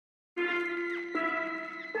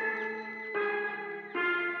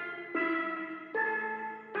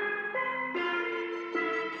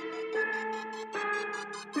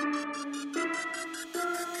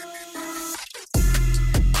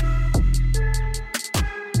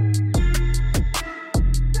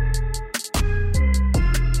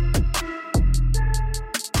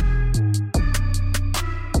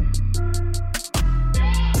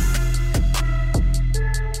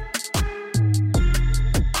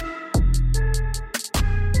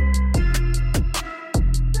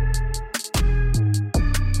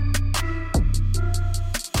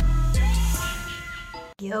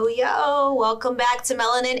Yo, welcome back to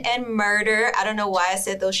Melanin and Murder. I don't know why I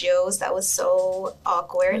said those yos. That was so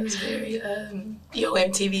awkward. It was very, yo,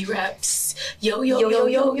 MTV Raps. Yo. Yo,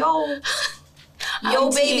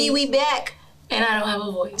 baby, we back. And I don't have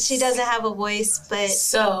a voice. She doesn't have a voice, but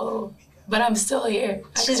I'm still here.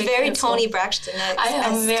 She's very Toni Braxton.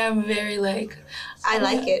 I'm very like... I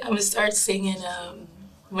like it. I'm going to start singing...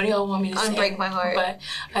 what do y'all want me to say? Unbreak My Heart. But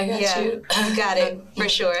I got you. You got it, for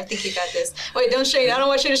sure. I think you got this. Wait, don't strain. I don't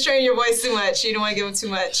want you to strain your voice too much. You don't want to give it too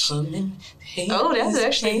much. Oh, that's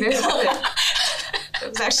actually very good. That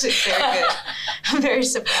was actually very good. I'm very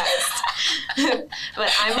surprised.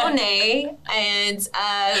 But I'm Monet, and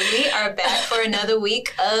we are back for another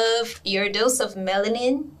week of your dose of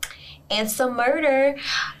melanin and some murder.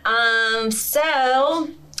 So,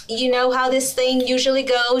 you know how this thing usually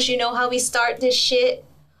goes. You know how we start this shit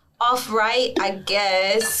off right, I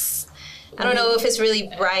guess. I don't know if it's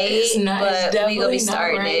really right, but we gonna be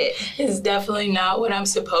starting it. It's definitely not what I'm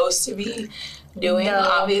supposed to be doing,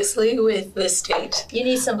 obviously, with the state. You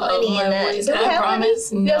need some honey in that. Voice. I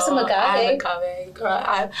promise. You have some agave? I have agave.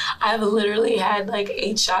 Girl, I've literally had like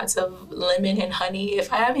 8 shots of lemon and honey.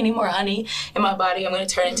 If I have any more honey in my body, I'm gonna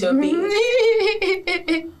turn into a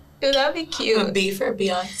bee. Dude, that'd be cute. A bee for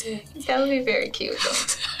Beyonce. That would be very cute, though.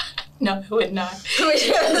 No, it would not.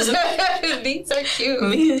 Bees are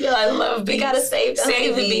cute. I love bees. We gotta save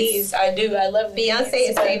the bees. I do. I love Beyonce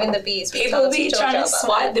is saving the bees. People be trying to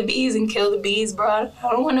swat the bees and kill the bees, bro. I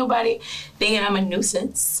don't want nobody thinking I'm a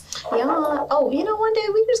nuisance. Yeah. Oh, you know, one day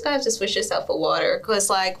we just gonna have to switch this out for water. Because,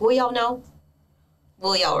 like, will y'all know?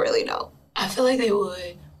 Will y'all really know? I feel like they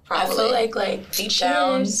would. Probably. I feel like deep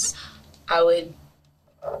down, I would,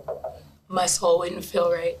 my soul wouldn't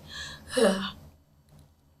feel right.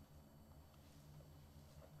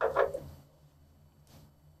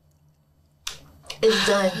 It's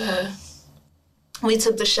done. We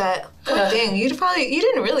took the shot. Dang, you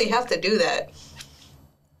didn't really have to do that.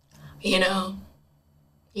 You know,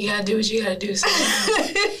 you gotta do what you gotta do sometimes.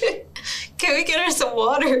 Can we get her some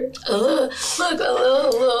water? A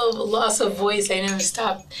little loss of voice ain't never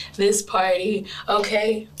stopped this party,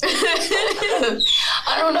 okay?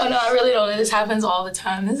 I don't know. No, I really don't. This happens all the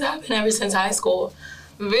time. This happened ever since high school.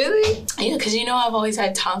 Really? Yeah, because you know I've always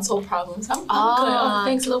had tonsil problems. I'm good. Oh,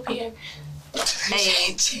 thanks, Lil Pierre.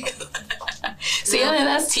 Hey. See, I mean,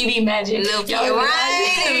 that's TV magic. Lil Pierre,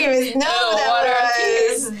 right?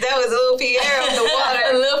 That was Lil Pierre on the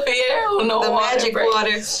water. Lil Pierre on the water. The magic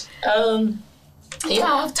water. Yeah,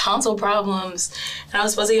 I have tonsil problems. And I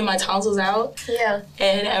was supposed to get my tonsils out. Yeah.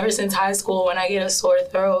 And ever since high school, when I get a sore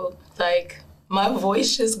throat, like, my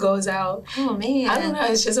voice just goes out. Oh, man. I don't know.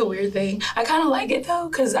 It's just a weird thing. I kind of like it, though,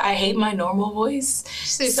 because I hate my normal voice.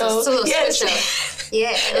 So it's a little switch up.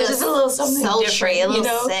 Yeah. It's just a little something sultry, different, a little you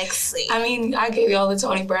know? sexy. I mean, I gave y'all the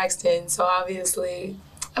Toni Braxton, so obviously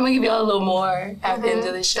I'm going to give y'all a little more at the end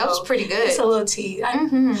of the show. That was pretty good. It's a little tea.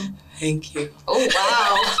 Thank you. Oh,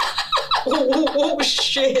 wow. Oh,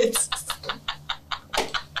 shit.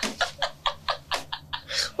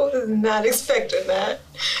 I was not expecting that.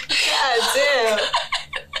 God damn.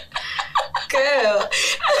 Girl.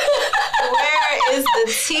 Where is the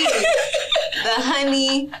tea? The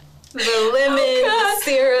honey, the lemon, the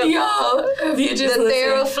syrup, Y'all, if you just the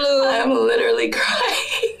Theraflu. I'm literally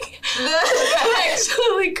crying. I'm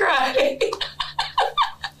actually crying.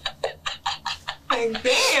 Like,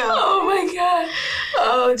 damn. Oh my God.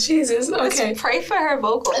 Oh Jesus. Okay. Let's pray for her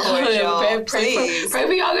vocal cords, y'all. Pray for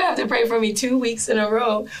y'all. Gonna have to pray for me 2 weeks in a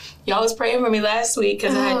row. Y'all was praying for me last week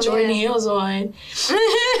because I had Jordan heels on.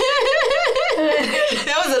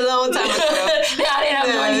 That was a long time ago. I didn't have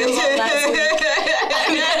Jordan heels on last week.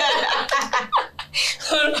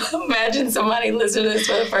 Imagine somebody listening to this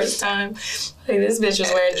for the first time. Like, this bitch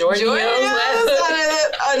was wearing Jordan heels last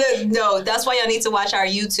week. No, that's why y'all need to watch our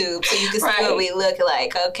YouTube so you can see what we look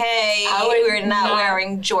like, okay? We're not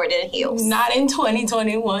wearing Jordan heels. Not in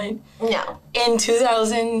 2021. No. In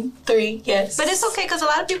 2003, yes. But it's okay because a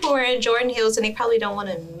lot of people wear Jordan heels and they probably don't want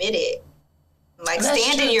to admit it. Like,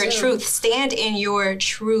 stand in your truth. Stand in your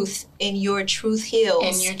truth. In your truth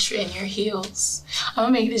heels. In your heels. I'm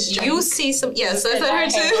gonna make this drink. You see some... Yes, that's her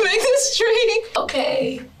to make this drink.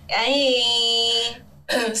 Okay. Hey.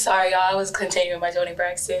 Sorry, y'all. I was continuing my Toni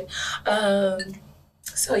Braxton.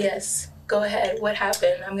 So yes, go ahead. What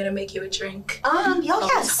happened? I'm gonna make you a drink.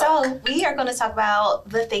 So we are gonna talk about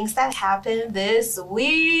the things that happened this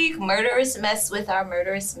week. Murderous mess with our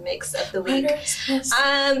murderous mix of the week. You know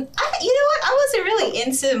what? I wasn't really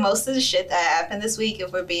into most of the shit that happened this week.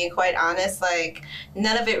 If we're being quite honest, like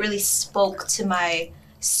none of it really spoke to my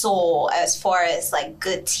soul as far as like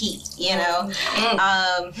good tea. You know.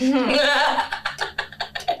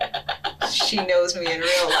 She knows me in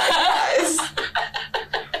real life, guys.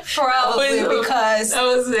 Probably because that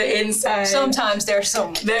was the inside. Sometimes there's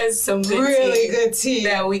some good really good tea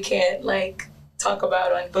that we can't like talk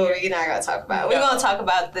about on here. But we're not gonna talk about. No. We're gonna talk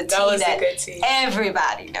about the tea that good tea.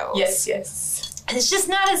 Everybody knows. Yes. It's just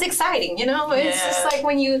not as exciting, you know. It's just like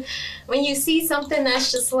when you see something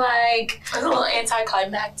that's just like a little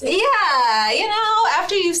anticlimactic. Yeah, you know.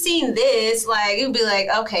 After you've seen this, like you'd be like,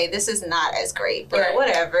 okay, this is not as great, but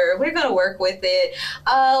whatever. We're gonna work with it.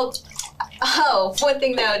 One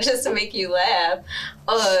thing though, just to make you laugh,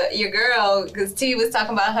 your girl, because T was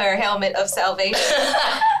talking about her helmet of salvation.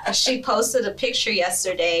 She posted a picture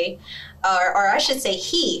yesterday, or I should say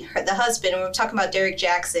the husband, and we're talking about Derek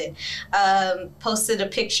Jackson, posted a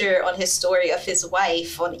picture on his story of his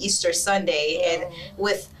wife on Easter Sunday, and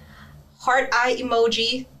with heart eye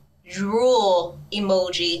emoji, drool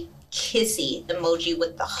emoji, kissy emoji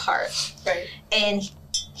with the heart. Right. And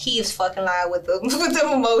he is fucking lying with the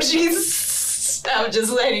emojis. I'm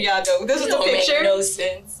just letting y'all know. This is the picture. Make no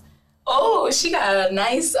sense. Oh, she got a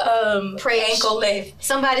nice ankle length.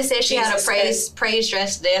 Somebody said she had a praise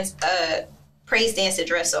dancing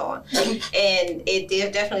dress on, and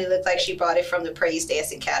it definitely looked like she brought it from the praise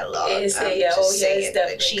dancing catalog. It's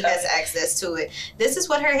definitely she has access to it. This is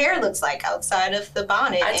what her hair looks like outside of the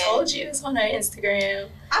bonnet. I told you it's on her Instagram.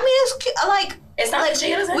 I mean, it's like it's not like she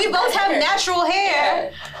doesn't. We both have natural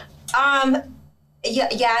hair.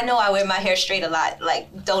 Yeah, I know I wear my hair straight a lot.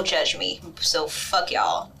 Like, don't judge me. So fuck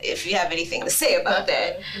y'all if you have anything to say about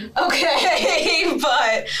that. Okay,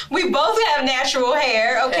 but we both have natural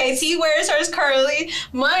hair. Okay, yes. T wears hers curly.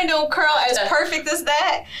 Mine don't curl as perfect as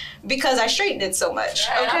that because I straightened it so much.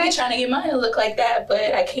 Okay, I've been trying to get mine to look like that,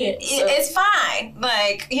 but I can't. So. It's fine.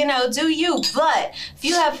 Like, you know, do you. But if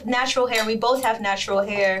you have natural hair, we both have natural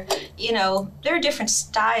hair. You know, there are different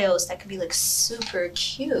styles that could be like super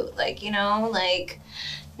cute. Like, you know, like.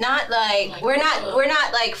 Not like we're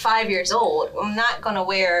not like 5 years old. I'm not gonna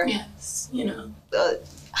wear. Yes, you know.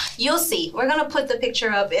 You'll see. We're gonna put the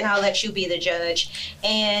picture up, and I'll let you be the judge.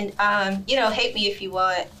 And you know, hate me if you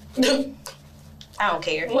want. I don't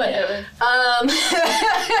care. Whatever.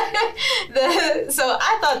 So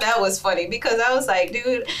I thought that was funny because I was like,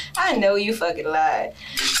 dude, I know you fucking lied.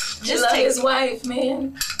 Just love his wife,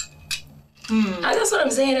 man. That's what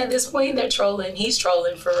I'm saying. At this point, they're trolling. He's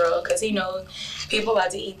trolling for real because he knows people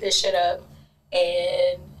about to eat this shit up,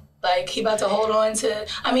 and like he about to hold on to.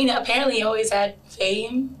 I mean, apparently he always had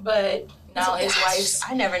fame, but now his wife's.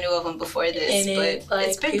 I never knew of him before this, but like,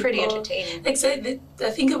 it's been pretty entertaining. Like said, I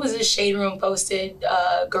think it was a Shade Room posted.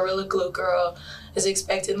 Gorilla Glue girl is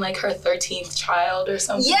expecting like her 13th child or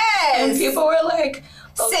something. Yes, and people were like,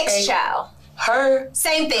 okay, 6th child. Her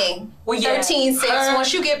same thing. Well, yeah, 13, 6.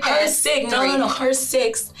 Once you get past 6, her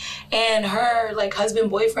 6, and her like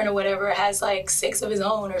husband, boyfriend, or whatever has like 6 of his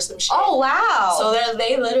own or some shit. Oh wow! So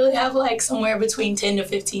they literally have like somewhere between 10 to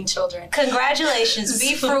 15 children. Congratulations!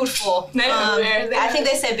 Be fruitful. I think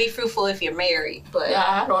they said be fruitful if you're married, but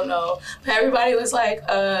I don't know. But everybody was like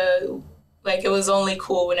it was only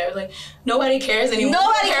cool whenever like nobody cares anymore.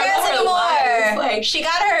 Nobody cares anymore. Like she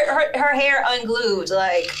got her hair unglued.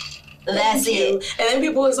 Like. That's it. And then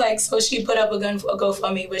people was like, so she put up a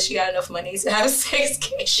GoFundMe, but she got enough money to have 6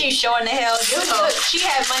 kids. She's showing the hell. She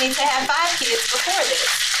had money to have 5 kids before this.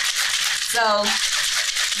 So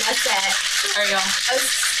that's that. There you go. A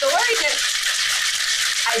story that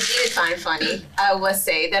I did find funny. I must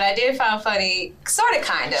say that I did find funny, sort of,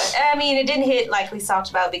 kind of. I mean, it didn't hit like we talked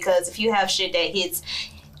about because if you have shit that hits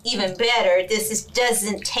even better,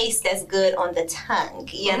 doesn't taste as good on the tongue,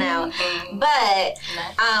 you know. But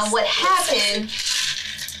what happened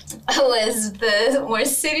was the more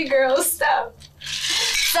City Girl stuff.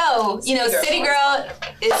 So, you know, City Girl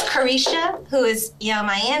is Caresha, who is Young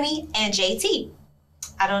Miami, and JT.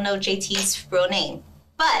 I don't know JT's real name.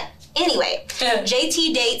 But anyway,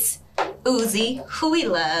 JT dates Uzi, who we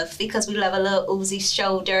love because we love a little Uzi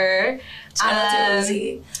shoulder. Shout out to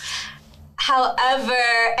Uzi. However,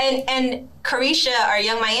 and Caresha, our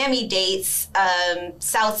Young Miami, dates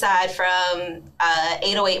Southside from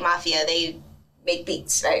 808 Mafia. They make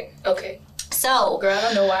beats, right? Okay. So, girl, I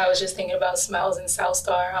don't know why I was just thinking about Smiles and South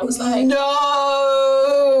Star. I was like,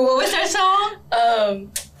 no. What was their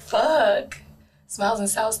song? Fuck. Smiles and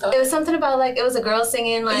South Star. It was something about like it was a girl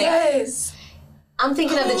singing like. Yes. I'm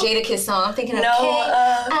thinking of the Jadakiss song. I'm thinking of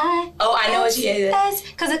I know what she is.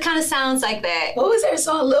 Because it kind of sounds like that. What was their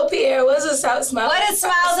song? Lil Pierre. What was the Smiles? What is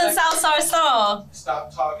Smiles and South Star song?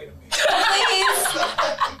 Stop talking to me.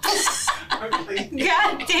 Please.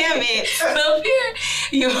 God damn it. Lil Pierre.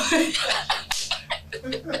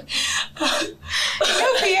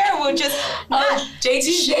 Lil Pierre will just...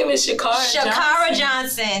 JT's name is Shakara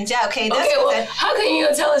Johnson. Yeah, okay, that's well, how can you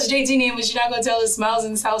tell us JT name, but you're not going to tell us Smiles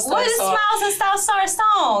and South Star What is song? Smiles and South Star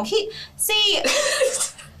song?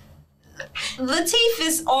 Lateef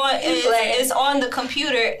is on the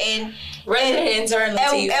computer and Resident intern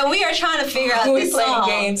Lateef. And we are trying to figure out we this playing song.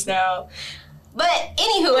 games now. But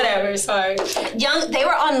anywho, whatever. Sorry. They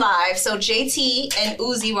were on live. So JT and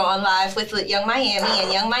Uzi were on live with Young Miami,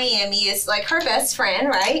 and Young Miami is like her best friend,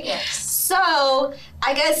 right? Yes. So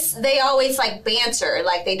I guess they always like banter,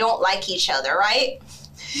 like they don't like each other, right?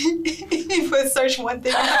 You put search one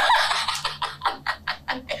thing. Sorry.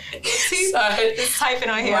 It's typing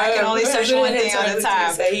on here. I can only search one thing at a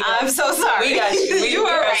time. I'm so sorry. We got you. You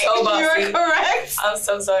are right. So bossy. You are correct. I'm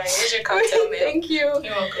so sorry. Here's your cocktail, man. Thank you.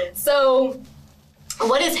 You're welcome. So,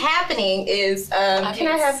 what is happening is, can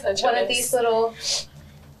I have one of these little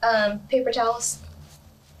paper towels?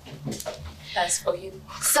 That's for you.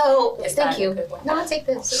 So, It's thank not you. a good one. No, I'll take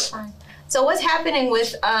this. It's fine. So, what's happening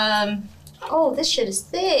with, oh, this shit is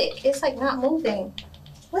thick. It's like not moving.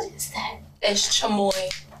 What is that? It's chamoy.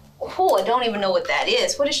 Oh, I don't even know what that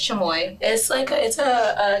is. What is chamoy? It's like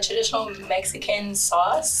a traditional Mexican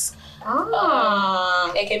sauce.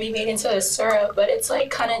 It can be made into a syrup, but it's like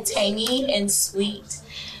kind of tangy and sweet.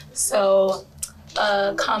 So,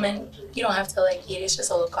 common. You don't have to like eat it. It's just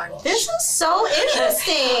a little garnish. This is so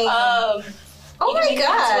interesting. Oh my make it into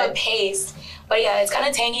God. a paste. But yeah, it's kind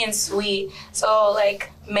of tangy and sweet. So like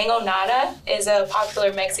mango nada is a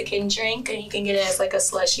popular Mexican drink, and you can get it as like a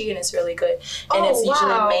slushie, and it's really good. And it's usually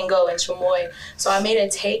mango and chamoy. So I made a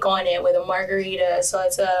take on it with a margarita. So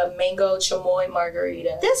it's a mango chamoy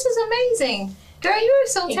margarita. This is amazing. Girl, you are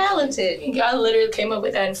so talented. I literally came up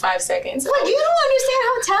with that in 5 seconds. What? You don't understand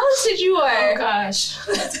how talented you are. Oh gosh.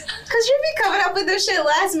 Because you be coming up with this shit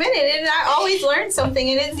last minute, and I always learn something,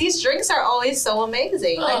 and these drinks are always so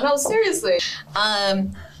amazing. Like, no, seriously.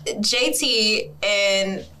 JT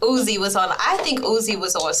and Uzi was on, I think Uzi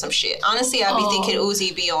was on some shit. Honestly, I be thinking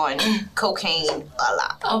Uzi be on cocaine a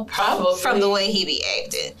lot. Oh, probably. From the way he be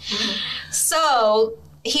acting. So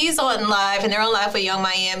he's on live, and they're on live with Young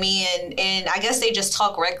Miami, and I guess they just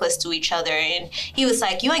talk reckless to each other. And he was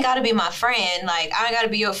like, you ain't got to be my friend. Like, I ain't got to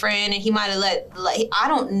be your friend. And he might have I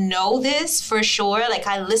don't know this for sure. Like,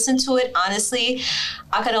 I listened to it, honestly.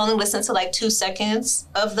 I could only listen to like 2 seconds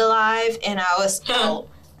of the live, and I was out.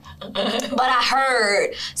 But I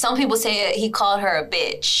heard some people say he called her a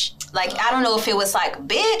bitch. Like, I don't know if it was like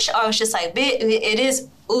bitch or it was just like bitch. It is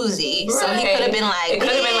Uzi, right. So he could have been like, it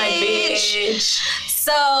could have been like bitch.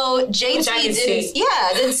 So JT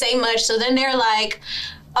didn't say much. So then they're like,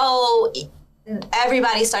 oh,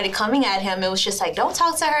 everybody started coming at him. It was just like, don't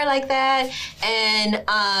talk to her like that.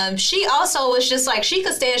 And she also was just like, she's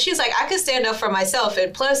like, I could stand up for myself.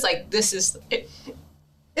 And plus, like, it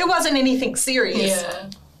wasn't anything serious.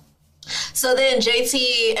 Yeah. So then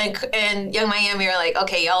JT and Young Miami are like,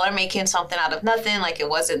 okay, y'all are making something out of nothing. Like, it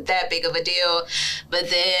wasn't that big of a deal. But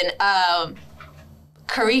then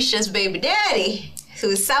Carisha's baby daddy,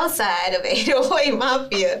 who's Southside of 808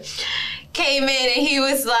 Mafia, came in and he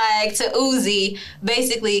was like to Uzi,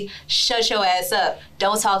 basically, shut your ass up.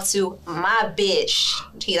 Don't talk to my bitch.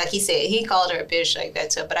 He said, he called her a bitch like that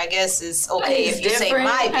too. But I guess it's okay if you say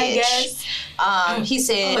my bitch. I guess. He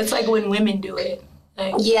said, it's like when women do it.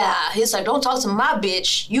 Yeah, he's like, don't talk to my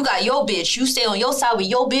bitch. You got your bitch. You stay on your side with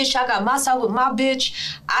your bitch. I got my side with my bitch.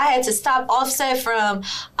 I had to stop Offset from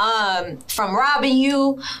robbing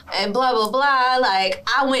you and blah, blah, blah. Like,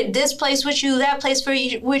 I went this place with you, that place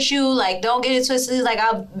with you. Like, don't get it twisted. He's like,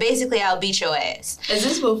 I'll beat your ass. Is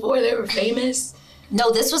this before they were famous? No,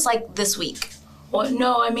 this was like this week. What?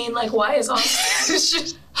 No, I mean, like, why is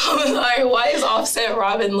Offset... why is Offset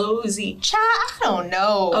robbing Lil Uzi? Child, I don't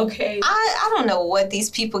know. Okay. I don't know what these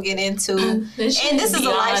people get into. This is a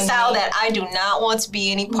lifestyle that I do not want to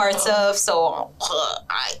be any parts of. So,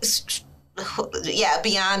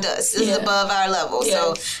 beyond us. This is above our level. Yes.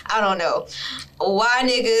 So, I don't know. Why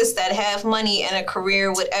niggas that have money and a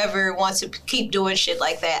career would ever want to keep doing shit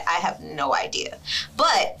like that, I have no idea.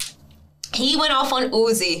 But he went off on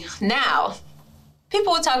Uzi. Now,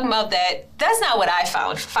 people were talking about that. That's not what I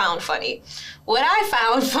found funny. What I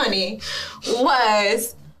found funny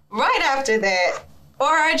was right after that, or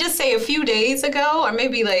I just say a few days ago, or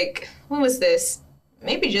maybe like, when was this?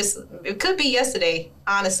 Maybe just, it could be yesterday,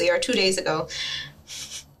 honestly, or 2 days ago.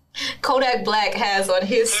 Kodak Black has on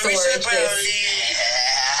his story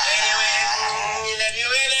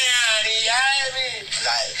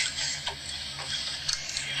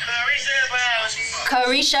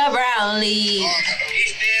Carisha Brownlee.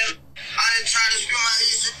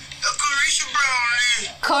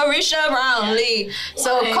 Carisha Brownlee.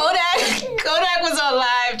 So okay. Kodak was on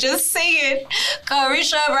live just singing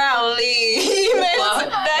Carisha Brownlee.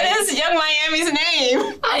 That is Young Miami's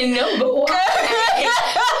name. I know, but why?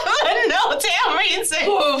 No damn reason.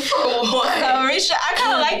 For what? Carisha, I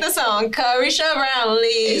kind of like the song. Carisha Brownlee.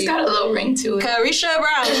 It's got a little ring to it. Carisha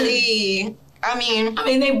Brownlee. I mean,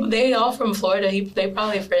 they all from Florida. They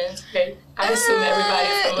probably friends, right? I assume everybody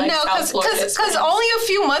from South Florida. Because only a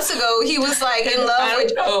few months ago he was like in love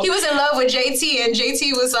with JT, and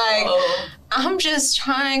JT was like, I'm just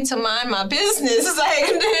trying to mind my business. Like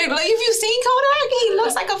if you seen Kodak, he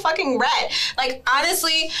looks like a fucking rat. Like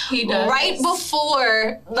honestly, he does. Right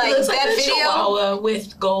before that video Chihuahua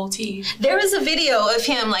with gold teeth. There was a video of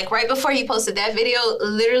him like right before he posted that video,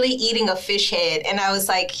 literally eating a fish head, and I was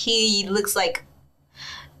like, he looks like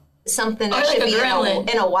something that should be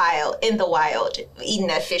in the wild, eating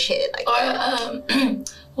that fish head. Like, or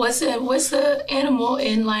what's the animal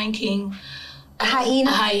in Lion King? A hyena.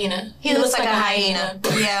 A hyena. He looks like a hyena.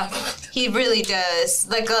 Yeah, he really does.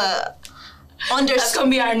 Like a that's gonna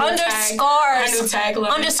be our new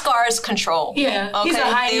tagline. Under Scars control. Yeah, okay? He's a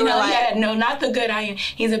hyena. No, not the good hyena.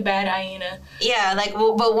 He's a bad hyena. Yeah,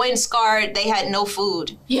 but when Scar, they had no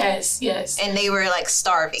food. Yes. And they were like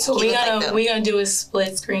starving. So we're gonna do a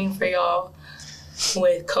split screen for y'all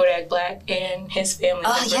with Kodak Black and his family.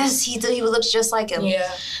 Oh yes, he looks just like him. Yeah.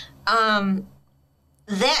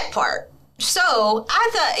 That part. So I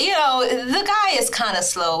thought, the guy is kind of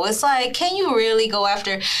slow. It's like, can you really go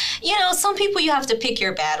after, some people you have to pick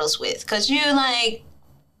your battles with, because you're like,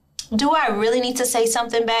 do I really need to say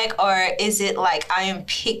something back, or is it like I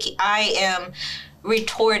am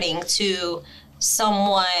retorting to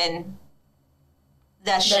someone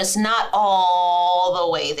that's just not all the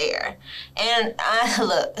way there. And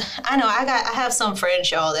I know I have some friends,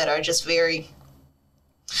 y'all, that are just very,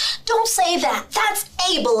 don't say that. That's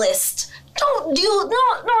ableist. No.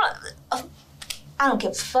 I don't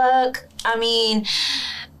give a fuck. I mean,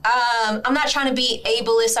 I'm not trying to be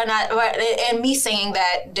ableist or not, and me saying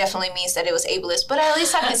that definitely means that it was ableist, but at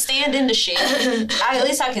least I can stand in the shit. At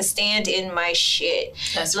least I can stand in my shit.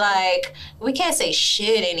 That's like, we can't say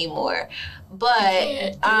shit anymore,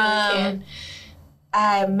 but I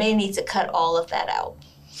may need to cut all of that out.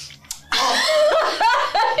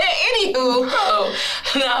 Anywho,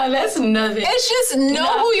 no, that's nothing. It's just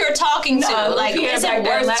who you're talking to. Like, is it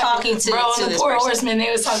worth talking to? Bro, to the Poor Horsemen,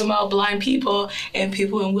 they was talking about blind people and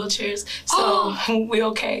people in wheelchairs. So we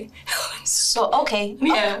okay. So okay.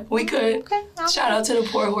 Yeah, we could. Okay. Shout out to the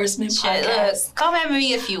Poor Horsemen podcast. Look, come at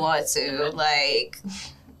me if you want to. Like,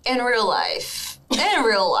 in real life. In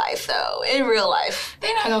real life, though. In real life.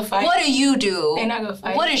 They're not gonna fight. What do you do? They're not gonna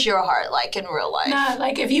fight. What is your heart like in real life? Nah,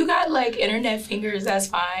 like, if you got, like, internet fingers, that's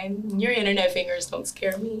fine. Your internet fingers don't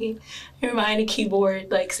scare me. You're behind a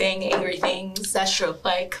keyboard, like, saying angry things. That's true.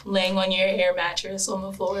 Like, laying on your air mattress on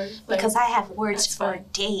the floor. Like, because I have words for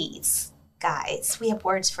days. Guys, we have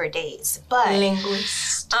words for days, but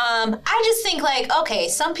linguist. I just think, like, okay,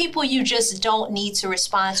 some people you just don't need to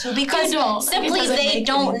respond to because simply they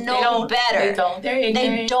don't know better. They don't. They're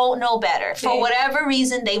ignorant. They don't know better. For whatever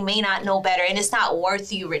reason, they may not know better, and it's not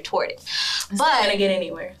worth you retorting. It's not gonna get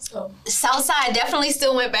anywhere. So Southside definitely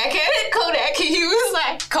still went back at it. Kodak, he was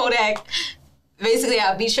like, Kodak, basically,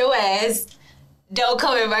 I'll beat your ass. Don't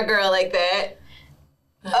come at my girl like that.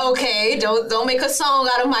 Okay, don't make a song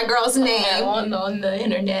out of my girl's name on the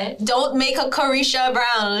internet. Don't make a Carisha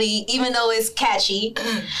Brownlee, even though it's catchy.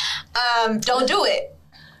 Don't do it.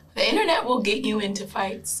 The internet will get you into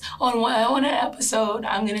fights. On an episode,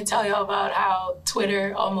 I'm gonna tell y'all about how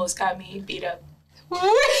Twitter almost got me beat up.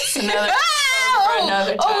 Another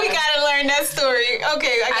time. Oh, we gotta learn that story.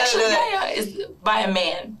 Okay, I gotta know that. It's by a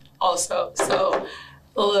man also, so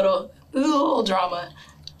a little drama.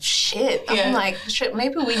 Shit. Yeah. I'm like, shit,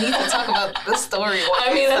 maybe we need to talk about this story.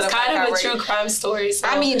 I mean, that's kind of a true crime story. So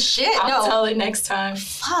I mean, shit, I'll tell it next time.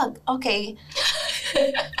 Fuck, okay.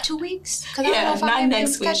 2 weeks? Yeah, I don't know if not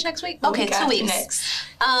next week. Catch next week? Okay, 2 weeks. Next.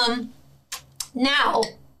 Now,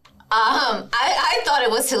 I thought it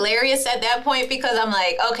was hilarious at that point because I'm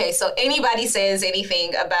like, okay, so anybody says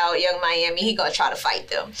anything about Young Miami, he gonna try to fight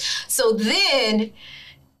them. So then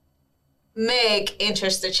Meg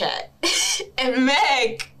enters the chat. And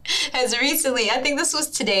Meg has recently, I think this was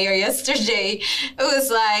today or yesterday, it was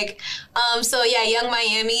like, so yeah, Young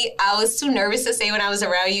Miami, I was too nervous to say when I was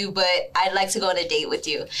around you, but I'd like to go on a date with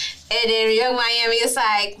you. And then Young Miami is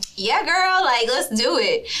like, yeah, girl, like, let's do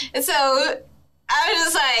it. And so I was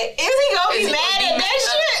just like, is he gonna be mad at that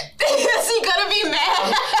shit? Is he gonna be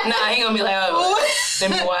mad? Nah, he gonna be like, oh,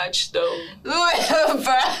 let me watch though.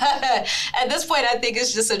 At this point, I think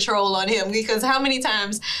it's just a troll on him because how many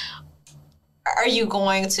times are you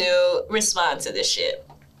going to respond to this shit?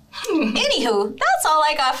 Anywho, that's all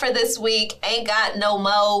I got for this week. Ain't got no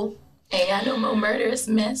mo. Ain't got no more murderous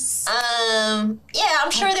miss. Yeah,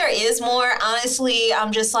 I'm sure there is more. Honestly,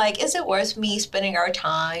 I'm just like, is it worth me spending our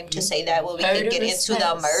time to say that when we can get into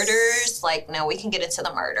the murders? Like, no, we can get into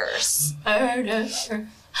the murders.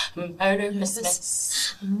 Murderous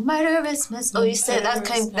miss. Oh, you said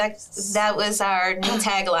that was our new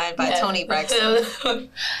tagline by Tony Braxton.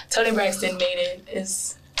 Tony Braxton made it.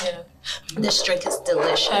 It's, yeah. This drink is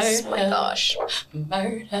delicious. Murder. My gosh.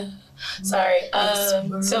 Murder. Sorry.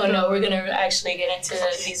 So no, we're gonna actually get into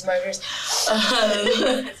these murders.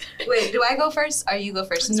 Wait, do I go first? Or you go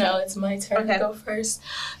first? No, it's my turn to go first.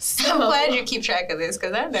 So, I'm glad you keep track of this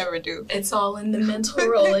because I never do. It's all in the mental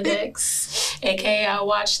Rolodex. AKA, I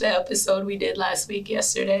watched the episode we did last week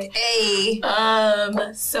yesterday. Hey.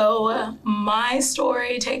 So my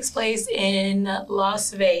story takes place in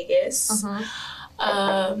Las Vegas.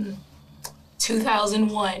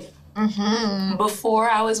 2001. Before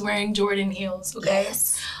I was wearing Jordan heels, okay?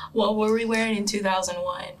 Yes. What were we wearing in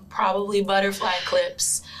 2001? Probably butterfly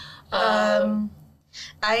clips. I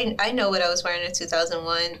know what I was wearing in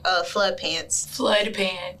 2001. Flood pants. Flood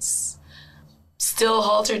pants. Still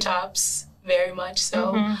halter tops, very much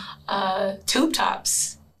so. Tube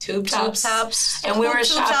tops. Tube tops. And we were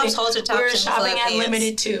shopping. We were shopping at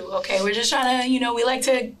Limited Too. Okay, we're just trying to, we like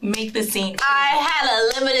to make the scene. I had a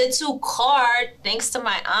Limited Too card thanks to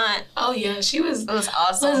my aunt. Oh yeah, she was. It was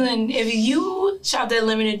awesome. Listen, if you shopped at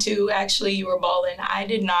Limited Too, actually you were balling. I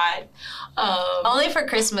did not. Only for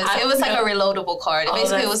Christmas. It was like a reloadable card.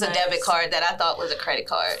 Basically, it was a debit card that I thought was a credit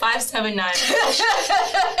card. 579.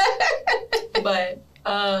 But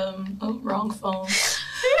wrong phone.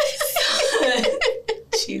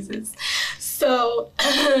 Jesus. So,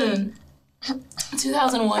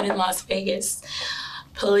 2001 in Las Vegas,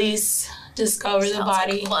 police discovered the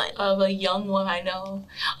body of a young woman. I know.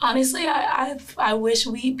 Honestly, I wish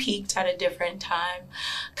we peaked at a different time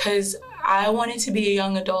because I wanted to be a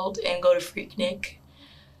young adult and go to Freaknik.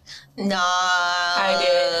 Nah. I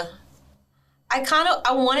did. I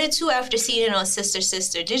wanted to after seeing it on Sister.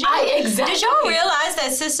 Did y'all realize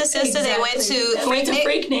that Sister they went to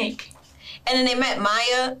Freaknik? And then they met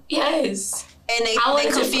Maya. Yes. And they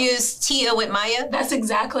confused Tia with Maya. That's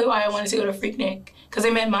exactly why I wanted to go to Freaknik. Because they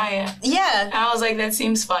met Maya. Yeah. And I was like, that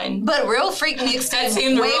seems fun. But real Freaknik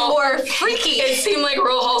seemed way more freaky. It seemed like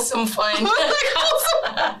real wholesome fun.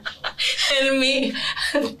 And me.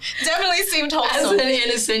 Definitely seemed wholesome. As an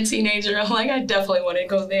innocent teenager, I'm like, I definitely want to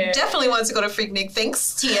go there. Definitely want to go to Freaknik.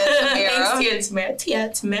 Thanks, Tia Tamara. Tia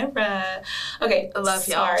Tamara. Okay. I love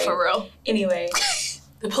y'all, for real. Anyway.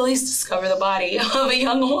 The police discover the body of a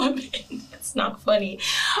young woman. It's not funny.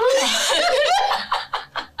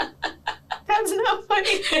 That's not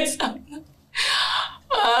funny. It's not.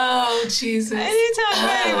 Oh, Jesus. Anytime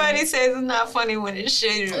anybody says it's not funny when it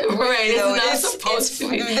should. Right, it's not supposed to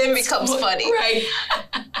be. Then becomes funny. Right.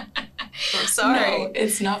 I'm sorry. No,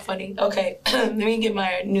 it's not funny. Okay, let me get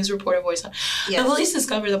my news reporter voice on. Yes. The police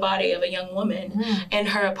discovered the body of a young woman in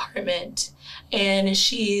her apartment. And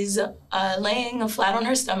she's laying flat on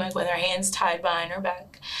her stomach with her hands tied behind her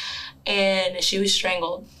back. And she was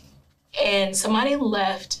strangled. And somebody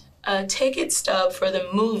left a ticket stub for the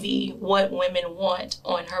movie What Women Want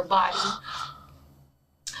on her body.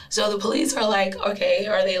 So the police are like, okay,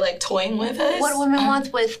 are they like toying with us? What Women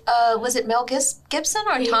Want with, was it Mel Gibson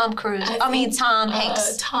or Tom Cruise? Tom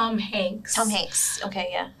Hanks. Tom Hanks. Tom Hanks, okay,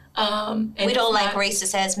 yeah. And we don't like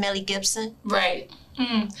racist as Melly Gibson. Right.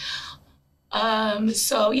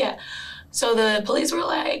 So the police were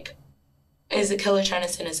like, is the killer trying to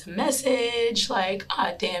send us a message? Like,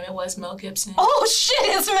 damn, it was Mel Gibson. Oh shit,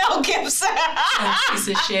 it's Mel Gibson. Piece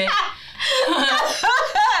of shit.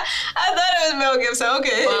 I thought it was Mel Gibson.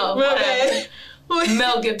 Okay. Well,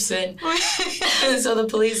 Mel Gibson. And so the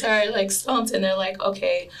police are like stumped and they're like,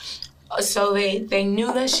 okay, So they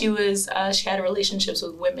knew that she had relationships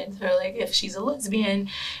with women. They're like, if she's a lesbian,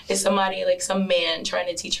 it's somebody, like some man trying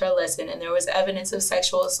to teach her a lesson. And there was evidence of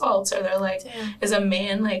sexual assault. So they're like, is a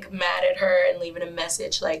man like mad at her and leaving a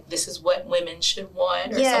message like, this is what women should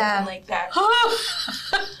want or something like that.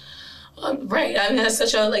 Right. I mean, that's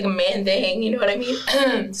such a like a man thing. You know what I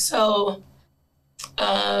mean? So,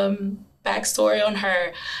 backstory on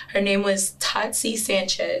her. Her name was Tatsi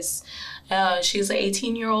Sanchez. She was an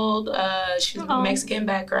 18-year-old. She was Mexican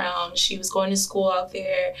background. She was going to school out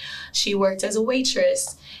there. She worked as a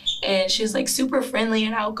waitress. And she was like super friendly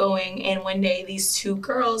and outgoing. And one day these two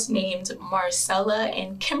girls named Marcella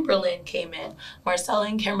and Kimberlyn came in. Marcella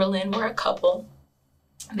and Kimberlyn were a couple.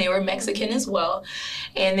 They were Mexican as well.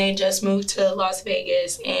 And they just moved to Las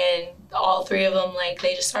Vegas. And all three of them, like,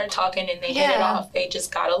 they just started talking and they hit it off. They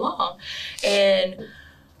just got along. And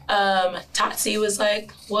Tatsi was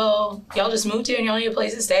like, well, y'all just moved here and y'all need a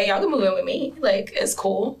place to stay. Y'all can move in with me. Like, it's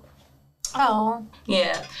cool. Oh.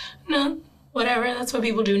 Yeah. No, whatever. That's what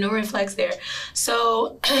people do. No red flags there.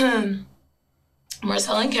 So,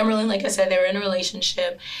 Marcella and Kimberlyn, like I said, they were in a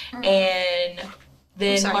relationship. And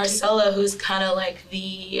then Marcella, who's kind of like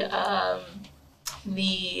the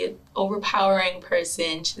overpowering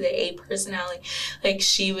person, she's the A personality, like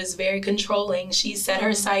she was very controlling. She set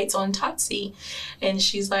her sights on Tatsi, and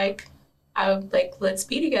she's like, let's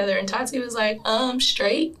be together. And Tatsi was like,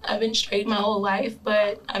 straight. I've been straight my whole life,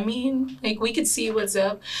 but I mean, like, we could see what's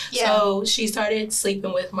up. So she started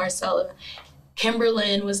sleeping with Marcella.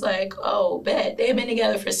 Kimberlyn was like, oh, bet. They had been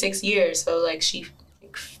together for 6 years, so like she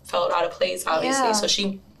felt out of place, obviously. So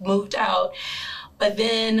she moved out. But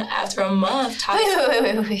then after a month,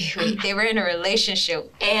 Tatsi... Wait. They were in a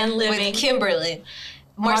relationship and living with Kimberlyn.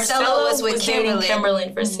 Marcella was with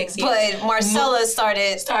Kimberlyn for 6 years. But Marcella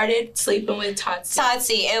started sleeping with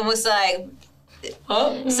Tatsi and was like...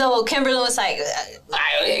 So Kimberlyn was like,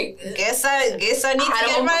 guess I need to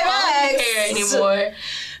get my bags. Here anymore.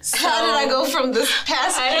 So, how did I go from the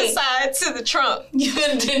passenger side to the trunk? You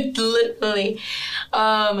did, literally.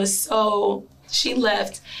 So she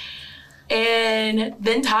left. And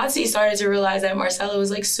then Tatsi started to realize that Marcella was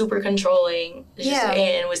like super controlling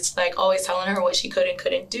and was like always telling her what she could and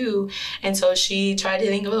couldn't do. And so she tried to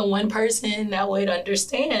think of the one person that would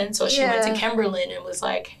understand. So she went to Kimberlyn and was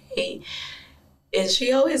like, hey, is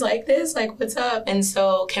she always like this? Like, what's up? And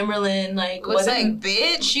so Kimberlyn was like,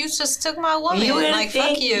 bitch, you just took my woman.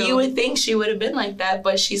 Fuck you. You would think she would have been like that,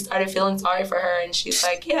 but she started feeling sorry for her, and she's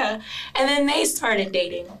like, yeah. And then they started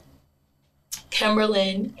dating,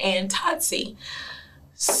 Kimberlyn and Tatsi.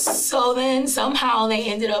 So then somehow they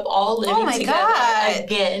ended up all living together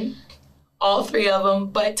again. All three of them,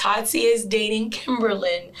 but Tatsi is dating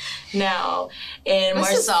Kimberlyn now. And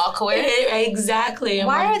this is awkward. Exactly. And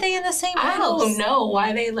why are they in the same house? I don't know.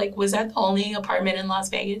 Why they, was that the only apartment in Las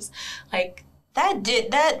Vegas? Like,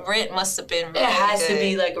 that rent must have been really It has good. to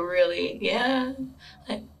be, really,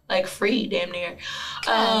 like free, damn near.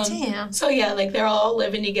 God damn. So, yeah, they're all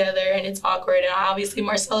living together, and it's awkward. And obviously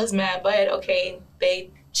Marcella's mad, but, okay,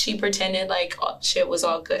 she pretended shit was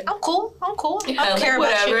all good. I'm cool. Yeah, I don't care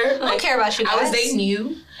about you. I don't care about you guys. I was dating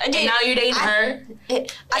you, and now you're dating her.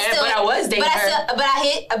 But I was dating her. But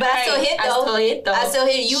I still hit though. I still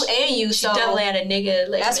hit you and you. So definitely had a nigga.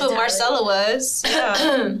 That's what Marcella was.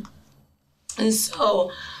 Yeah. And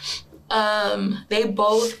so, they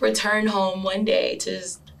both returned home one day to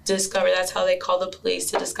discover. That's how they called the police,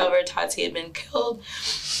 to discover Tatsi had been killed.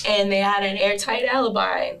 And they had an airtight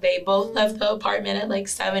alibi. They both left the apartment at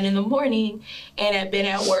 7 in the morning and had been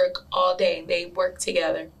at work all day. They worked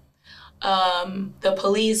together. The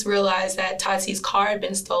police realized that Tatsi's car had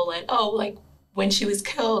been stolen. When she was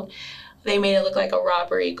killed, they made it look like a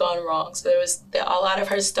robbery gone wrong. So a lot of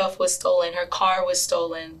her stuff was stolen. Her car was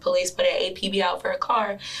stolen. Police put an APB out for her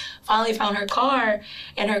car. Finally found her car,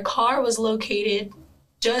 and her car was located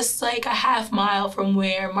just a half mile from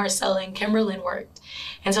where Marcella and Kimberlyn worked.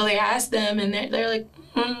 And so they asked them, and they're like,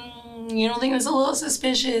 you don't think it's a little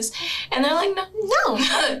suspicious? And they're like, no.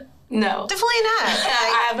 No. Definitely not.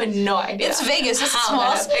 I have no idea. It's Vegas. It's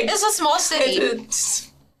a small city.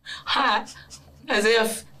 It's hot. As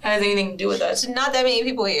if it has anything to do with us. There's not that many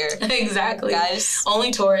people here. Exactly. Guys.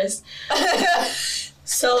 Only tourists.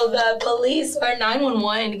 So the police, or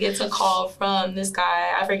 911, gets a call from this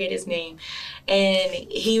guy. I forget his name. And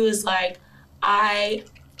he was like, I'm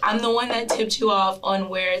the one that tipped you off on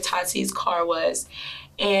where Tatsi's car was,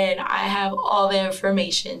 and I have all the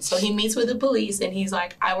information. So he meets with the police, and he's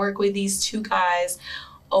like, I work with these two guys,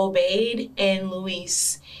 Obaid and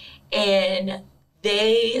Luis, and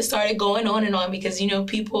they started going on and on because, you know,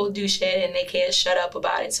 people do shit and they can't shut up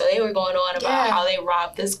about it. So they were going on about how they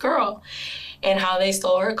robbed this girl and how they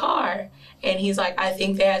stole her car. And he's like, I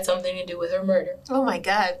think they had something to do with her murder. Oh, my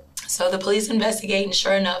God. So the police investigate, and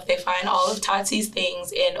sure enough, they find all of Tatsi's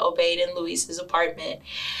things in Obaid and Luis's apartment.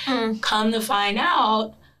 Come to find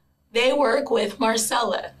out, they work with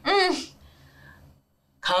Marcella.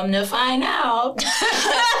 Come to find out,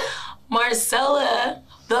 Marcella,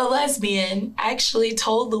 the lesbian, actually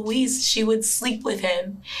told Luis she would sleep with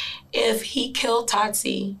him if he killed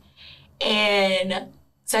Tatsi and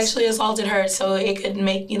sexually assaulted her, so it could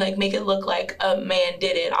make it look like a man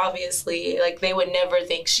did it. Obviously, like they would never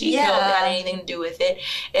think she had anything to do with it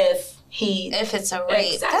if it's a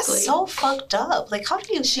rape. Exactly. That's so fucked up. Like, how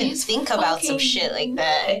do you think about some shit like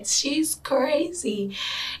that? She's crazy.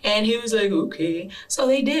 And he was like, okay. So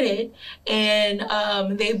they did it.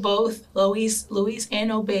 And they both, Luis and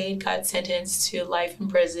Obaid, got sentenced to life in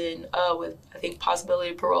prison with, I think,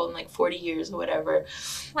 possibility of parole in like 40 years or whatever.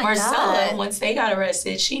 Marcella, once they got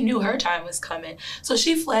arrested, she knew her time was coming. So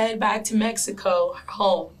she fled back to Mexico, her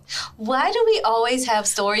home. Why do we always have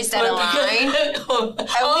stories that align? And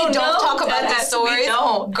we don't talk about the stories? We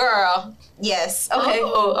don't. Girl. Yes. Okay.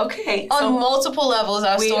 Oh, okay. On multiple levels,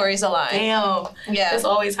 our stories align. Damn. Yeah. This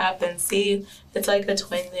always happens. See, it's like a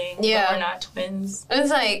twin thing. Yeah. But we're not twins. It's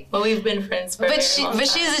like... But we've been friends for a very long time. But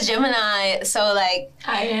she's a Gemini, so like...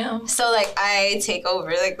 I am. So like, I take over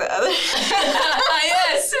like the other...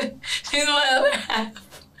 Yes. She's my other half.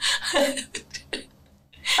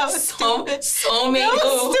 So many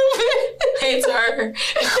who hates her.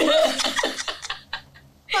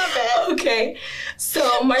 My bad. Okay,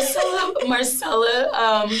 so Marcella,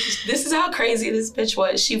 this is how crazy this bitch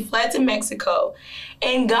was. She fled to Mexico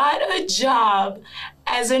and got a job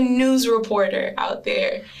as a news reporter out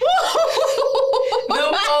there.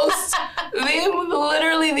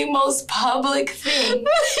 Literally the most public thing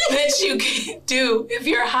that you can do if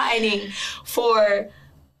you're hiding for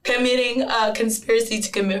committing a conspiracy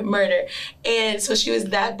to commit murder. And so she was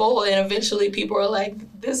that bold, and eventually people were like,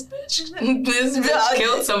 this bitch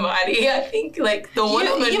killed somebody. I think like the one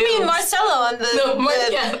on the news. You mean Marcella on the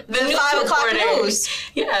 5 o'clock news?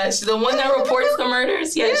 Yeah, she's the one that reports the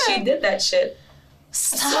murders. Yeah, she did that shit.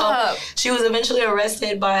 Stop. So she was eventually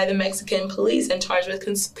arrested by the Mexican police and charged with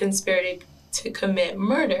conspiracy to commit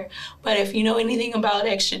murder. But if you know anything about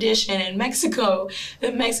extradition in Mexico,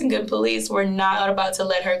 the Mexican police were not about to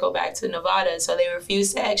let her go back to Nevada, so they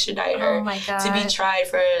refused to extradite her to be tried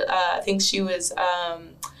for, I think she was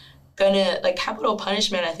capital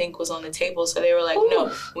punishment, I think, was on the table. So they were like,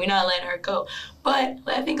 no, we're not letting her go. But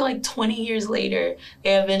I think like 20 years later,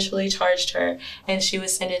 they eventually charged her, and she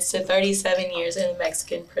was sentenced to 37 years in a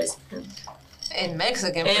Mexican prison. In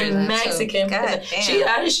Mexican prison.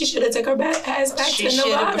 She should have took her ass back to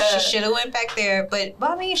Nevada. She should have went back there, but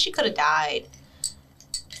I mean, she could have died.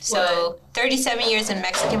 So 37 years in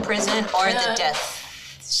Mexican prison or the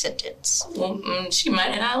death sentence. Well, she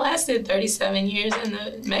might have not lasted 37 years in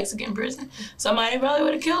the Mexican prison. Somebody probably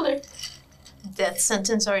would have killed her. Death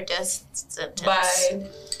sentence or death sentence? By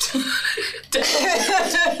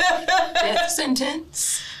death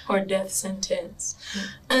sentence. Or death sentence.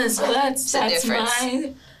 So that's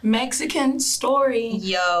my Mexican story.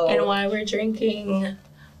 Yo. And why we're drinking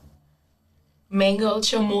mango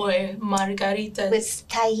chamoy margaritas. With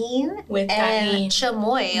tahini. And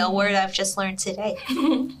chamoy, a word I've just learned today.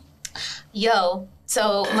 Yo.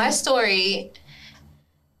 So my story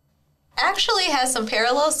actually has some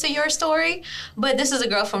parallels to your story, but this is a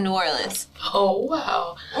girl from New Orleans. Oh,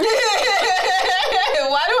 wow.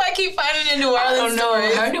 Why do I keep finding New Orleans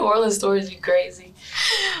stories? Her New Orleans stories be crazy.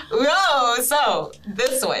 No, so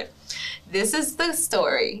this one. This is the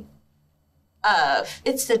story of,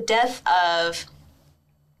 it's the death of...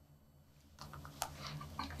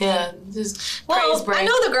 Yeah, well, I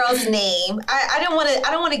know the girl's name. I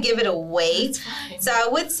don't want to give it away. So I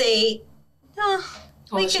would say,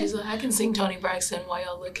 I can sing Toni Braxton while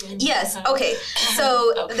y'all looking. Yes. Okay.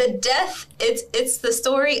 So the death. It's the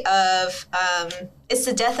story of. It's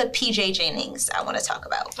the death of P.J. Jennings. I want to talk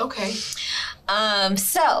about. Okay.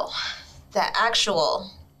 So the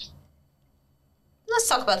actual. Let's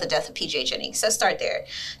talk about the death of P.J. Jennings. Let's start there.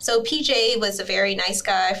 So P.J. was a very nice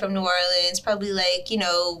guy from New Orleans. Probably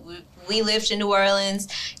we lived in New Orleans.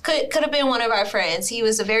 Could have been one of our friends. He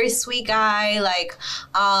was a very sweet guy.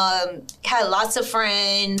 Had lots of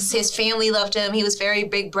friends. His family loved him. He was very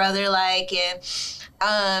big brother like,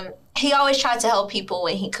 and he always tried to help people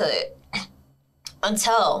when he could.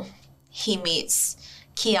 Until he meets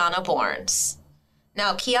Kiana Barnes.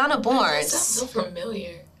 Now Kiana Barnes. That sounds so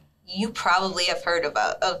familiar. you probably have heard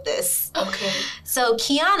of this. Okay. So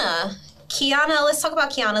Kiana, let's talk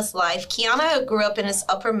about Kiana's life. Kiana grew up in this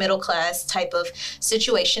upper middle class type of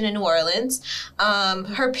situation in New Orleans.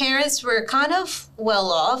 Her parents were kind of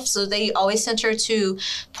well off, so they always sent her to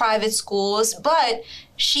private schools, but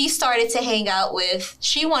she wanted to hang out with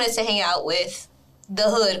the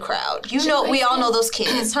hood crowd. We all know those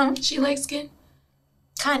kids, huh? She likes skin?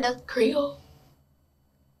 Kind of. Creole?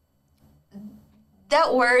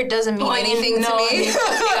 That word doesn't mean anything to me.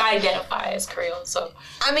 I identify as Creole, so.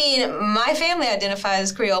 I mean, my family identifies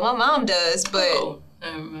as Creole. My mom does, but. Oh,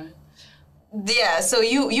 never mind. Yeah, so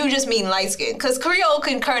you just mean light skin. Because Creole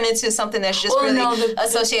can turn into something that's just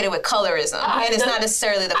associated with colorism. And it's not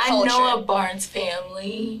necessarily the culture. I know a Barnes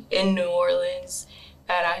family in New Orleans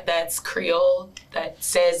that's Creole, that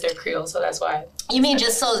says they're Creole, so that's why. You mean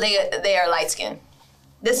just so they are light skin?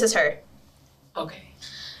 This is her. Okay.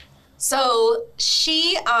 So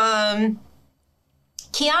she, Kiana,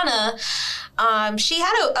 she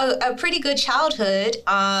had a pretty good childhood,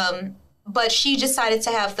 but she decided to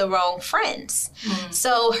have the wrong friends. Mm.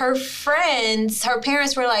 So her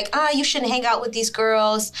parents were like, you shouldn't hang out with these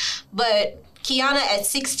girls. But Kiana at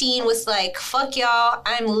 16 was like, fuck y'all,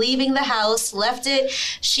 I'm leaving the house, left it.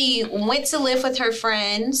 She went to live with her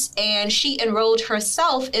friends, and she enrolled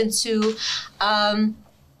herself into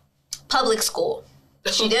public school.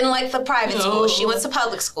 She didn't like the private school. She went to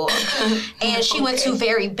public school. And she went to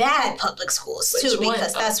very bad public schools, too,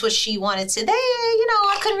 because that's what she wanted to.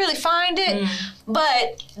 I couldn't really find it.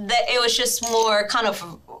 But it was just more kind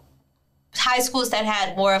of high schools that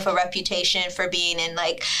had more of a reputation for being in,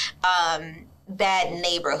 like, bad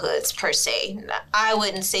neighborhoods, per se. I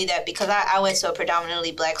wouldn't say that because I went to a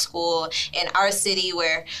predominantly black school in our city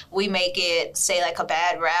where we may get, say, like, a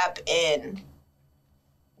bad rap, and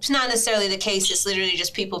it's not necessarily the case. It's literally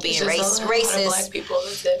just people being racist. Black people.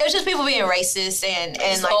 It's just people being racist and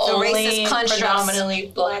like the racist constructs. Predominantly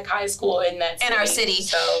black high school in our city.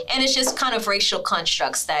 So. And it's just kind of racial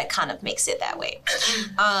constructs that kind of makes it that way.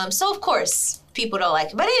 So of course people don't like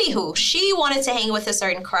it. But anywho, she wanted to hang with a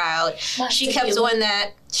certain crowd. She kept doing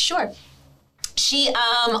that. Sure. She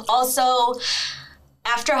also,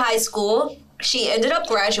 after high school, she ended up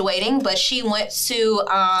graduating, but she went to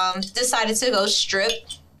decided to go strip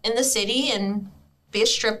in the city and be a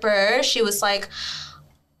stripper. She was like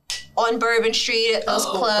on Bourbon Street at those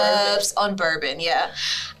clubs. On Bourbon, yeah.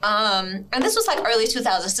 And this was like early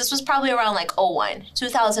 2000s. This was probably around like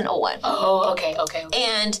 2001. Oh, okay.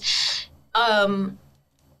 And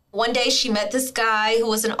one day she met this guy who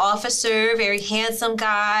was an officer, very handsome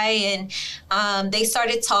guy, and they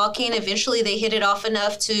started talking. Eventually they hit it off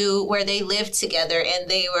enough to where they lived together and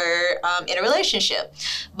they were in a relationship.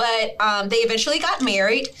 But they eventually got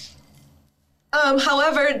married.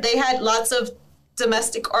 However, they had lots of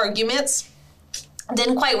domestic arguments.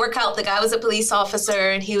 Didn't quite work out. The guy was a police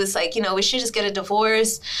officer, and he was like, we should just get a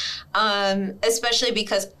divorce, especially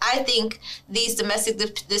because I think these domestic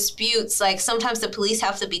disputes, like sometimes the police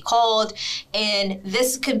have to be called, and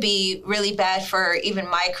this could be really bad for even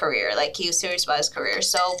my career. Like, he was serious about his career.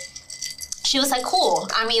 So she was like, cool.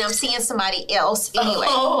 I mean, I'm seeing somebody else anyway.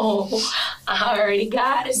 Oh, I already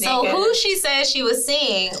got it. So who she said she was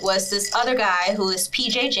seeing was this other guy who is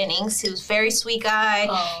PJ Jennings, who's a very sweet guy.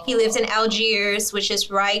 Oh. He lives in Algiers, which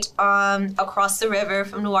is right across the river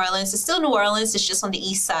from New Orleans. It's still New Orleans. It's just on the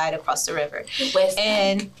east side across the river. West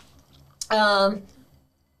Bank. And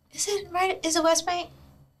is it right? Is it West Bank?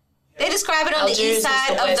 They describe it on Algiers the east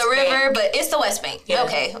side of the river, but it's the West Bank. Yeah.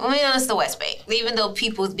 Okay, it's the West Bank. Even though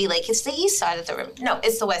people would be like, it's the east side of the river. No,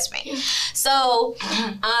 it's the West Bank. So,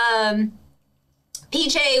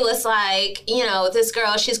 PJ was like, this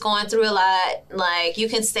girl, she's going through a lot. Like, you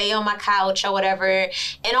can stay on my couch or whatever.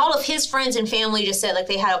 And all of his friends and family just said, like,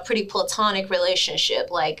 they had a pretty platonic relationship.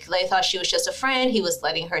 Like, they thought she was just a friend. He was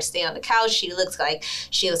letting her stay on the couch. She looks like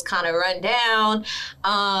she was kind of run down.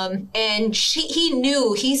 And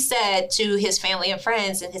he said to his family and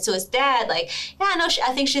friends and to his dad, like, yeah,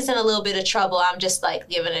 I think she's in a little bit of trouble. I'm just, like,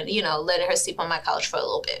 giving it, letting her sleep on my couch for a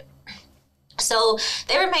little bit. So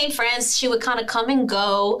they remained friends. She would kind of come and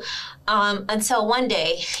go until one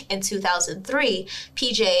day in 2003,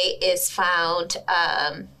 PJ is found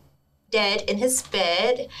dead in his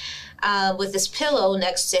bed with this pillow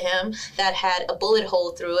next to him that had a bullet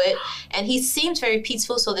hole through it. And he seemed very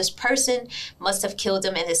peaceful, so this person must have killed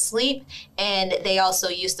him in his sleep. And they also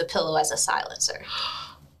used the pillow as a silencer.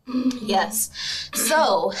 Yes.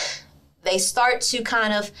 So they start to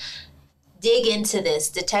kind of dig into this.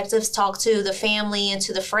 Detectives talk to the family and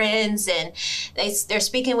to the friends, and they're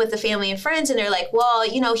speaking with the family and friends, and they're like, well,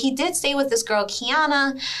 you know, he did stay with this girl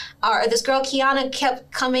Kiana, or this girl Kiana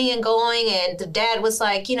kept coming and going, and the dad was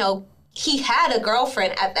like, you know, he had a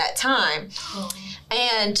girlfriend at that time.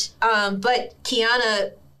 And but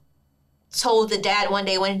Kiana told the dad one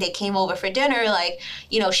day when they came over for dinner, like,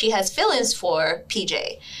 you know, she has feelings for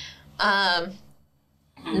PJ.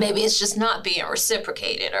 Maybe it's just not being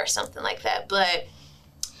reciprocated or something like that. But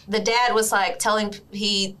the dad was like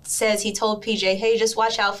he says he told PJ, hey, just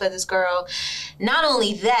watch out for this girl. Not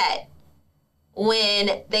only that,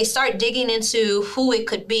 when they start digging into who it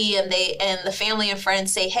could be, and the family and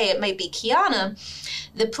friends say, hey, it may be Kiana,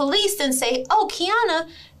 the police then say, oh, Kiana,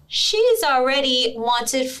 she's already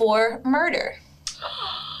wanted for murder.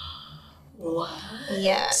 What?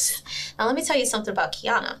 Yes. Now let me tell you something about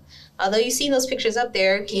Kiana. Although you see those pictures up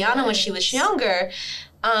there, Kiana, when she was younger,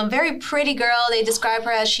 very pretty girl. They describe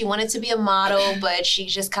her as she wanted to be a model, but she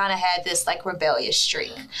just kind of had this like rebellious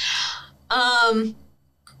streak.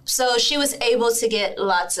 So she was able to get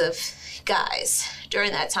lots of guys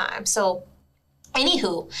during that time. So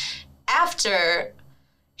anywho, after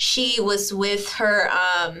she was with her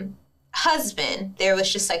husband, there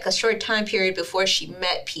was just like a short time period before she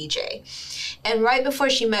met PJ. And right before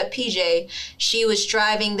she met PJ, she was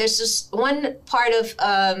driving. There's this one part of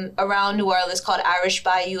around New Orleans called Irish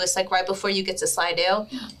Bayou. It's like right before you get to Slidell.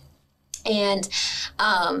 Yeah. And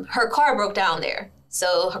her car broke down there.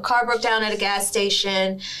 So her car broke down at a gas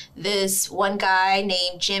station. This one guy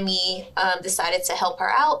named Jimmy decided to help her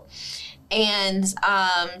out. And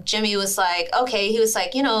Jimmy was like, okay, he was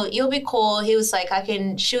like, you know, you'll be cool. He was like,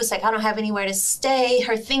 she was like, I don't have anywhere to stay.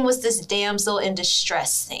 Her thing was this damsel in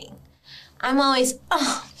distress thing. I'm always,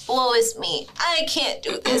 woe is me. I can't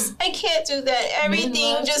do this. I can't do that.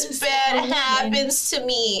 Everything just bad happens to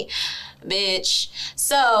me, bitch.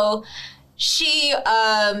 So he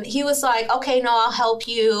was like, okay, no, I'll help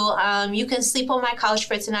you. You can sleep on my couch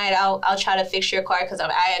for tonight. I'll try to fix your car because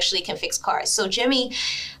I actually can fix cars. So Jimmy,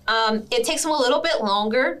 it takes him a little bit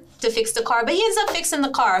longer to fix the car, but he ends up fixing the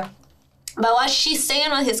car. But while she's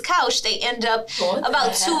staying on his couch, they end up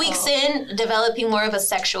about 2 weeks in developing more of a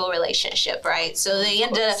sexual relationship, right? So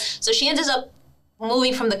she ends up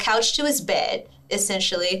moving from the couch to his bed,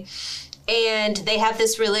 essentially. And they have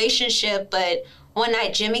this relationship, but one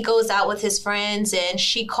night Jimmy goes out with his friends and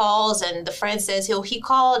she calls, and the friend says he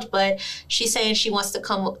called, but she's saying she wants to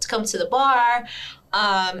come to the bar.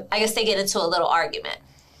 I guess they get into a little argument.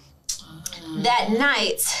 That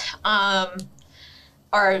night,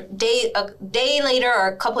 or a day later or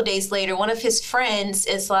a couple days later, one of his friends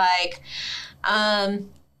is like,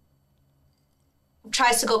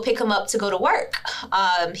 tries to go pick him up to go to work.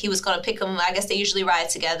 He was going to pick him, I guess they usually ride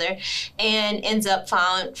together, and ends up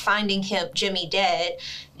finding Jimmy dead.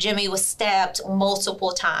 Jimmy was stabbed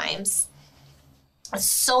multiple times.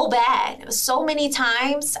 So bad. It was so many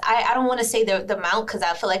times. I don't want to say the amount because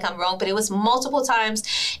I feel like I'm wrong, but it was multiple times.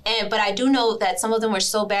 But I do know that some of them were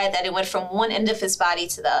so bad that it went from one end of his body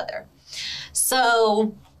to the other.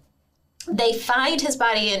 So they find his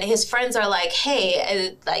body, and his friends are like,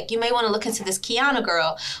 hey, like, you may want to look into this Kiana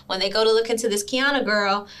girl. When they go to look into this Kiana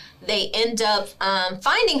girl, they end up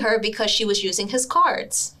finding her because she was using his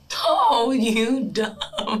cards. Oh, you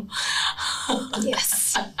dumb.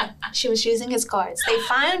 Yes. She was using his cards. They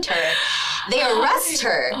find her. They arrest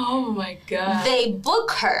her. Oh, my God. They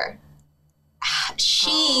book her.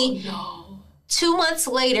 She, 2 months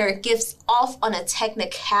later, gives off on a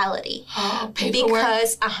technicality.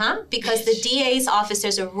 Because the DA's office,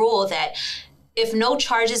 there's a rule that if no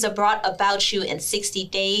charges are brought about you in 60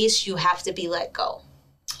 days, you have to be let go.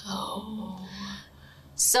 Oh.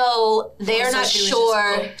 So they're not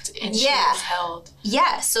sure. And she was held.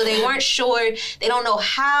 Yeah, so they weren't sure. They don't know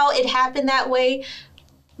how it happened that way.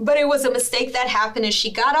 But it was a mistake that happened, and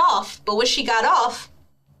she got off. But when she got off,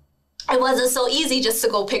 it wasn't so easy just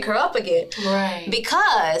to go pick her up again. Right.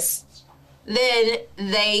 Because then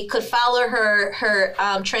they could follow her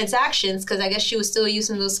transactions, because I guess she was still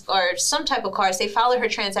using those, or some type of cards. They followed her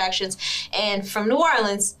transactions. And from New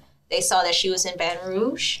Orleans, they saw that she was in Baton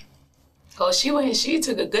Rouge. Oh, she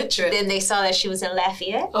took a good trip. Then they saw that she was in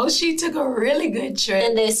Lafayette. Oh, she took a really good trip.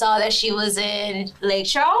 Then they saw that she was in Lake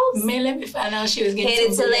Charles. Man, let me find out she was getting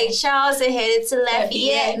headed to Lake Charles and headed to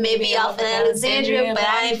Lafayette, maybe off in Alexandria, but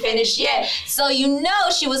I ain't finished yet. So you know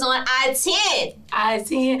she was on I-10.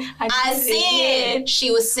 I-10. She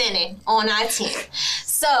was sinning on I-10.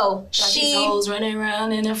 So these hoes running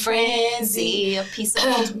around in a frenzy. A piece of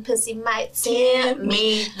old pussy might tempt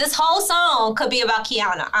me. This whole song could be about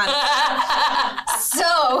Kiana, honestly.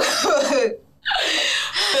 So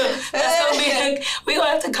That's gonna be we gonna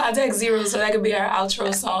have to contact Zero so that could be our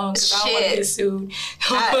outro song. I don't want to get sued.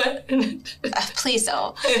 Please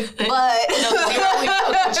don't. But Zero, we fuck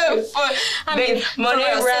with you. I mean,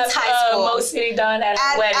 Monet since high school, Mo City Dawn at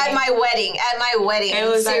her wedding. At my wedding. It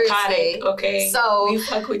was seriously. iconic. Okay, so we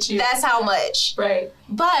fuck with you. That's how much. Right.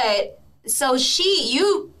 But so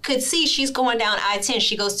you could see she's going down I-10.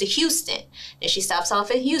 She goes to Houston. And she stops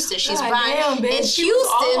off in Houston. She's buying in Houston.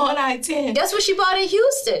 Was all on I-10. Guess what she bought in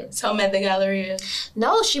Houston? Some at the Galleria.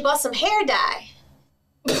 No, she bought some hair dye.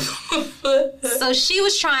 So she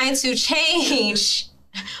was trying to change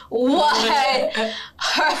what her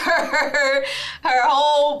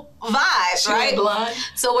whole vibe, She right? went blonde.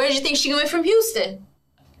 So where did you think she went from Houston?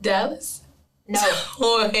 Dallas? No. She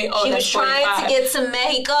was trying to get to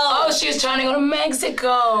Mexico. Oh, she was trying to go to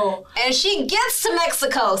Mexico. And she gets to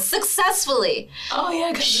Mexico successfully. Oh,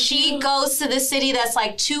 yeah. She goes to the city that's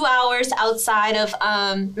like 2 hours outside of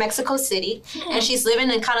Mexico City. And she's living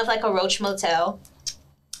in kind of like a roach motel.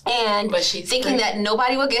 And but she's thinking that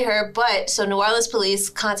nobody will get her. So New Orleans police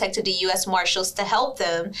contacted the U.S. Marshals to help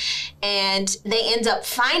them. And they end up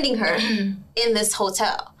finding her in this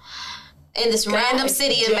hotel. In this random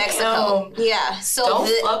city in Mexico. Yeah. So don't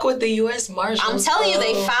fuck with the U.S. Marshals. I'm telling you,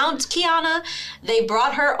 they found Kiana. They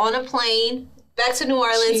brought her on a plane back to New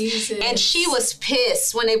Orleans. Jesus. And she was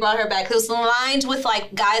pissed when they brought her back. It was lined with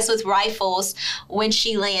like guys with rifles when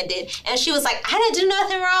she landed. And she was like, I didn't do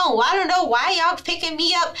nothing wrong. I don't know why y'all picking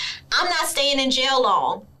me up. I'm not staying in jail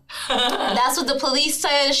long. That's what the police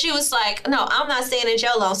said. She was like, no, I'm not staying in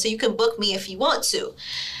jail long, so you can book me if you want to.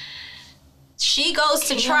 She goes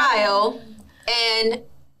to trial, and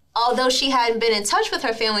although she hadn't been in touch with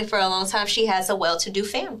her family for a long time, she has a well-to-do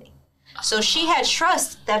family. So she had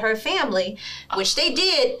trust that her family, which they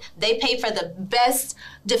did, they paid for the best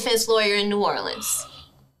defense lawyer in New Orleans.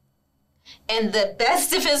 And the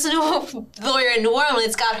best defense lawyer in New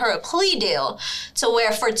Orleans got her a plea deal to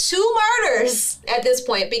where for 2 murders at this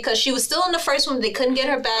point, because she was still in the first one, they couldn't get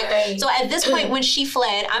her back. Right. So at this point when she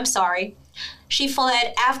fled, she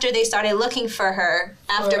fled after they started looking for her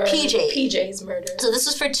after PJ's murder. So this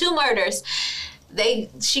was for 2 murders.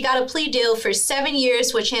 She got a plea deal for 7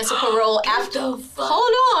 years with chance of parole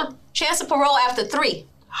chance of parole after 3.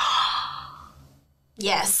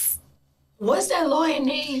 Yes. What's that lawyer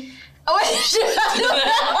name? But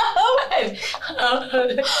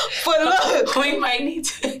look, we might need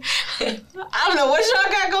to. I don't know what y'all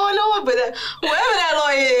got going on, but whoever that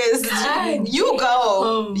lawyer is, God, you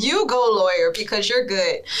go, lawyer, because you're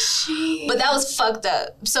good. Jeez. But that was fucked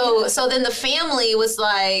up. So then the family was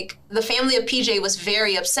like, the family of PJ was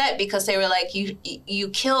very upset because they were like, you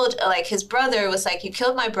killed, like his brother was like, you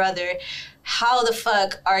killed my brother. How the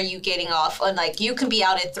fuck are you getting off on, like, you can be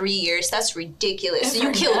out in 3 years? That's ridiculous. You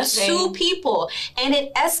killed 2 people. And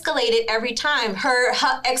it escalated every time. Her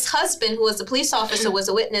ex-husband, who was a police officer, was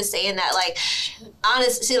a witness saying that, like,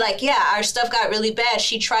 honestly, like, yeah, our stuff got really bad.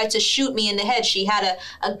 She tried to shoot me in the head. She had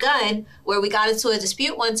a gun where we got into a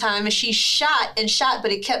dispute one time, and she shot,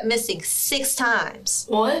 but it kept missing 6 times.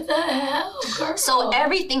 What the hell, girl? So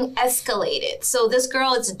everything escalated. So this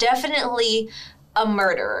girl is definitely a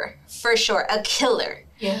murderer, for sure, a killer.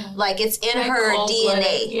 Yeah. Like, it's in her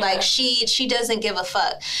DNA. Yeah. Like, she doesn't give a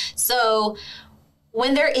fuck. So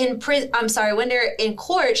when they're in when they're in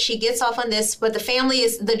court, she gets off on this, but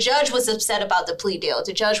the judge was upset about the plea deal.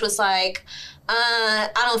 The judge was like, I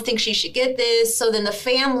don't think she should get this. So then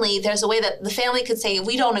there's a way that the family could say,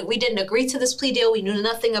 we didn't agree to this plea deal. We knew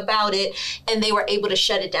nothing about it. And they were able to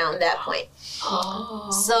shut it down at that point.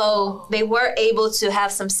 Oh. So they were able to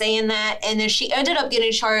have some say in that. And then she ended up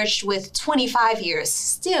getting charged with 25 years.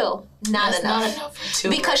 Still not enough. Not enough for 2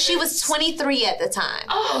 because murders. She was 23 at the time.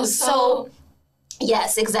 Oh, so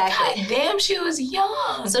yes, exactly. God damn, she was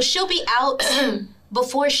young. So she'll be out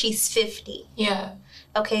before she's 50. Yeah.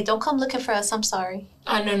 Okay, don't come looking for us. I'm sorry.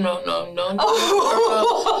 No.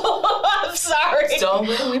 Oh, I'm sorry.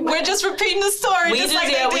 We're just repeating the story just like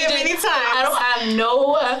they did many times. I don't have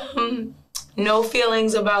no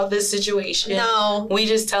feelings about this situation. No. We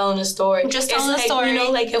just telling the story. Just telling the story. You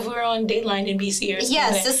know, like if we were on Dateline NBC or something.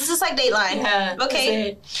 Yes, this is just like Dateline. Yeah.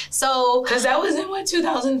 Okay. So. Because that was in what,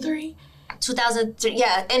 2003? 2003,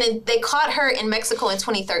 yeah. And then they caught her in Mexico in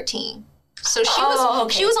 2013. So she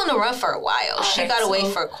was on the run for a while. She got away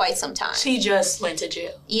for quite some time. She just went to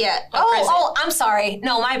jail. Yeah. Oh, I'm sorry.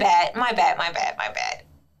 No, my bad.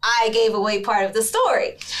 I gave away part of the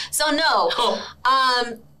story. So no.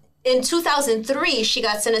 In 2003, she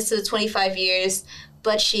got sentenced to the 25 years,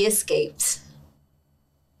 but she escaped.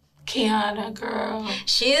 Kiana, girl.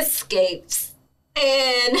 She escaped.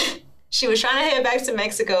 And She was trying to head back to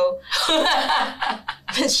Mexico.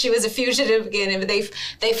 She was a fugitive again, but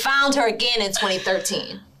they found her again in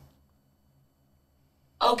 2013.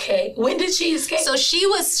 Okay. When did she escape? So she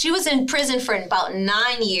was in prison for about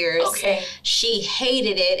 9 years. Okay. She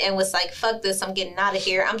hated it and was like, "Fuck this! I'm getting out of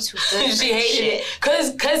here. I'm too good." She hated it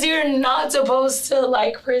because you're not supposed to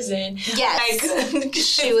like prison. Yes. Like,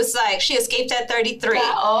 she was like, she escaped at 33.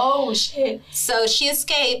 Oh shit. So she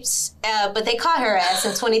escaped, but they caught her ass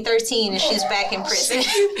in 2013, and she's back in prison.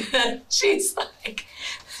 she's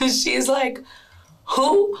like.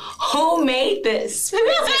 Who made this?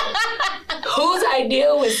 Whose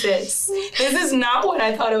idea was this? This is not what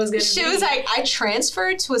I thought it was going to be. She was like, I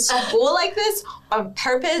transferred to a school like this on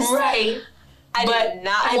purpose. Right. I did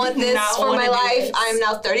not want this for my life. I'm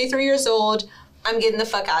now 33 years old. I'm getting the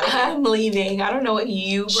fuck out of here. I'm leaving. I don't know what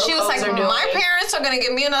you She was like, are doing. my parents are going to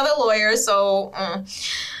give me another lawyer, so...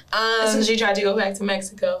 So she tried to go back to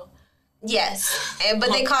Mexico. Yes,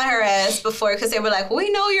 but they caught her ass before because they were like,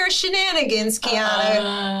 "We know your shenanigans,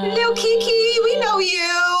 Kiana. Little Kiki, we know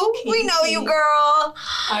you. Kiki. We know you, girl."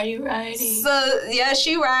 Are you riding? So yeah,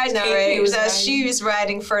 she riding already. She was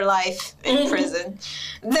riding for life in prison.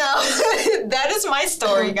 No, that is my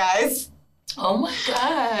story, guys. Oh my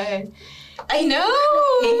god. I know.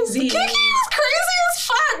 Crazy. Kiki is crazy as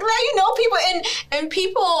fuck. Now you know people and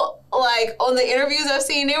people like on the interviews I've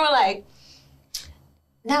seen, they were like.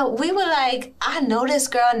 Now, we were like, I know this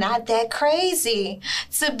girl not that crazy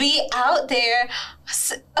to be out there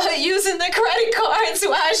using the credit cards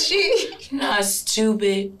while she... Not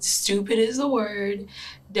stupid. Stupid is the word.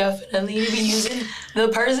 Definitely to be using the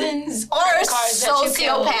person's or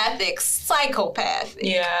sociopathic, psychopathic.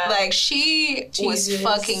 Yeah. Like, she was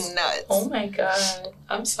fucking nuts. Oh my God.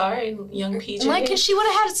 I'm sorry, young PJ. Like, and she would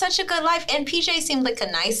have had such a good life. And PJ seemed like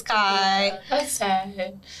a nice guy. Yeah, that's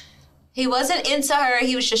sad. He wasn't into her.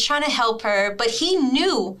 He was just trying to help her. But he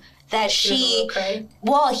knew that he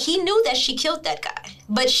knew that she killed that guy.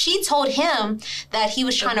 But she told him that he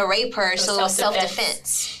was trying to rape her, so it was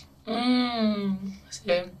self-defense.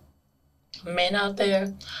 See, men out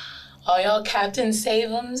there, all y'all Captain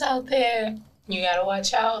Save-ems out there, you gotta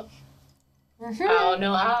watch out. Mm-hmm. I don't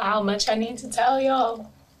know how much I need to tell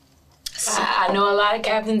y'all. I know a lot of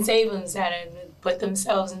Captain Save-ems that have put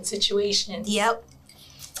themselves in situations. Yep.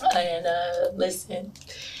 And listen,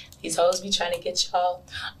 these hoes be trying to get y'all.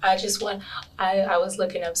 I was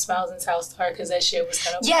looking up Smiles and South Star because that shit was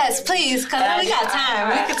kind of... Yes, please, because we got time.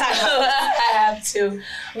 We can talk about it. I have to.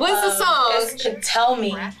 What's the song? It's Tell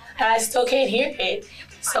Me. And I still can't hear it.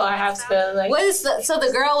 So I have to, like... So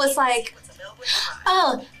the girl was like,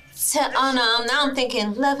 oh no, now I'm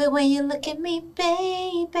thinking, love it when you look at me,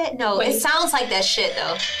 baby. No, it sounds like that shit,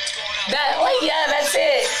 though. That's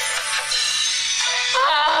it.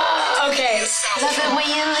 Okay. Love it when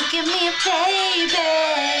you look at me, baby.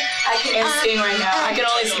 I can't sing right now. I can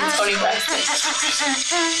only sing Toni Braxton.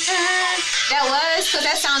 That was, because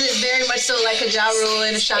that sounded very much so like a Ja Rule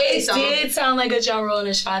and Ashanti song. It did sound like a Ja Rule and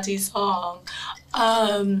Ashanti song.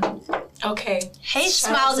 Okay. Hey,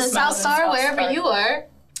 Smiles and South Star, wherever you are.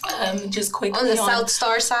 Just quickly on the South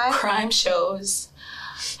Star side. Crime shows.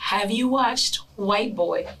 Have you watched White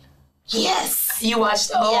Boy? Yes. You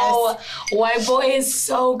watched? Oh, yes. White Boy is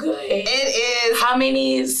so good. It is. How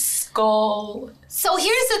many skulls? So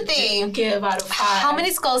here's the thing. Give out of 5. How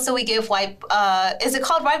many skulls do we give White? Is it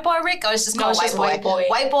called White Boy, Rick, or is it just called White Boy?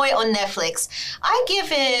 White Boy on Netflix. I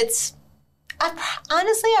give it.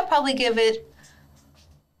 Honestly, I probably give it.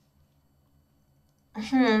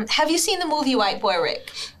 Have you seen the movie White Boy,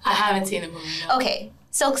 Rick? I haven't seen the movie. No. Okay,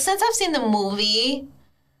 so since I've seen the movie,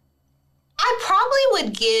 I probably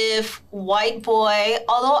would give White Boy,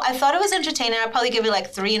 although I thought it was entertaining, I'd probably give it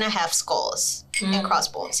like 3.5 skulls and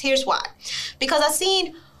crossbones. Here's why. Because I've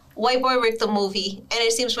seen White Boy Rick the movie, and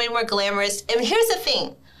it seems way more glamorous. And here's the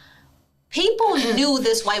thing. People knew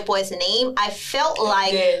this white boy's name. I felt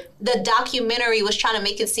like the documentary was trying to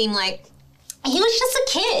make it seem like he was just a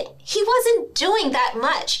kid. He wasn't doing that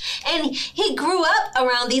much. And he grew up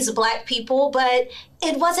around these black people, but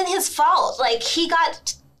it wasn't his fault. Like, he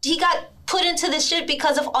got put into this shit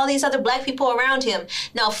because of all these other black people around him.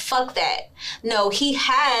 Now, fuck that. No, he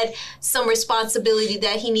had some responsibility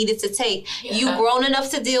that he needed to take. Yeah. You grown enough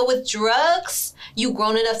to deal with drugs. You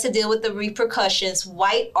grown enough to deal with the repercussions,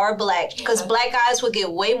 white or black, because black guys would get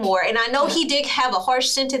way more. And I know he did have a harsh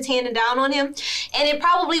sentence handed down on him, and it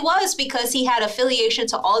probably was because he had affiliation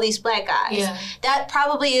to all these black guys. Yeah. That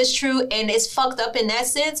probably is true, and it's fucked up in that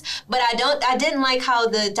sense. But I didn't like how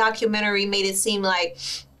the documentary made it seem like,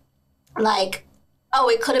 oh,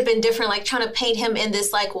 it could have been different, like trying to paint him in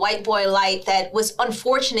this like white boy light that was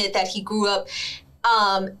unfortunate that he grew up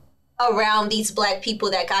around these black people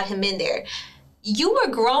that got him in there. You were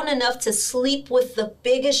grown enough to sleep with the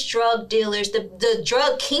biggest drug dealers, the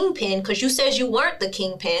drug kingpin, because you said you weren't the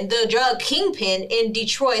kingpin, the drug kingpin in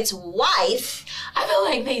Detroit's wife. I feel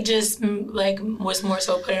like they just was more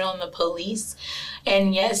so putting on the police.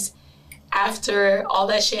 And yes, after all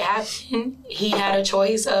that shit happened, he had a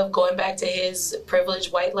choice of going back to his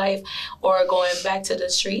privileged white life or going back to the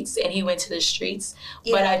streets, and he went to the streets.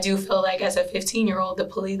 Yeah. But I do feel like as a 15-year-old,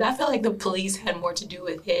 I felt like the police had more to do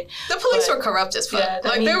with it. The police were corrupt as fuck. Yeah,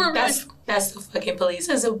 they were that's the fucking police.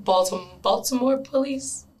 It's a Baltimore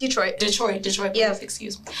police. Detroit police,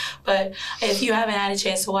 excuse me. But if you haven't had a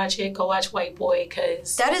chance to watch it, go watch White Boy,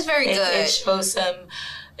 because that is very good. It shows some...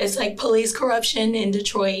 It's like police corruption in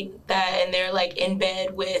Detroit and they're like in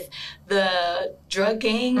bed with the drug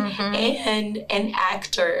gang and an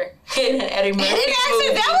actor in an Eddie Murphy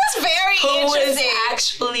movie. That was very interesting. Who was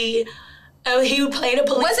actually, he played a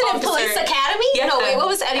police officer. Was it in Police Academy? Yeah. No, wait, what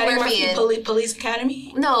was Eddie Murphy in? Police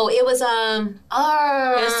Academy? No, it was, It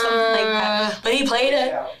was something like that. But he played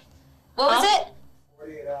it. What was it?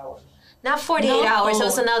 48 Hours. Not 48 Hours, it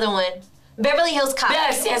was another one. Beverly Hills Cop.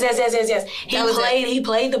 Yes. He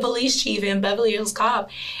played the police chief in Beverly Hills Cop,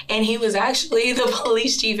 and he was actually the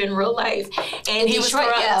police chief in real life, and he was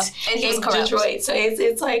corrupt. Yeah. And he was corrupt. Detroit. So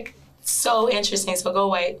it's like so interesting. So go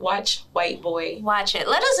watch White Boy. Watch it.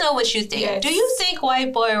 Let us know what you think. Yes. Do you think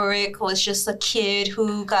White Boy Rick was just a kid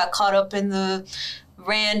who got caught up in the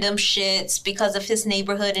random shits because of his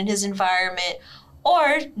neighborhood and his environment,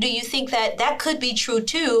 or do you think that could be true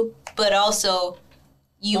too, but also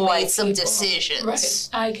you made some decisions? Right,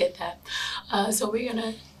 I get that. So we're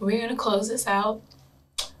gonna close this out.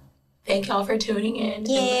 Thank y'all for tuning in and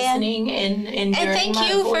listening and And thank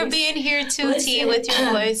you for being here too, T, with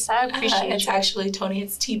your voice. I appreciate it. It's actually Tony.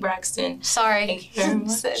 It's T Braxton. Sorry. Thank you very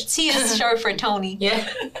much. T is short for Tony. Yeah.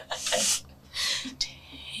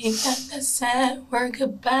 Take back the sad word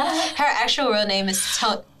goodbye. Her actual real name is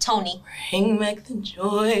Tony. Bring back the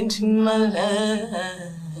joy to my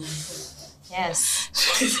life. Yes.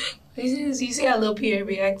 You see how Lil Pierre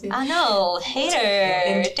reacted? I know.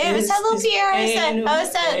 Hater. Damn, is that Lil Pierre? Or is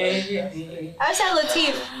that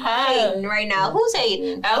Latif hating right now? Who's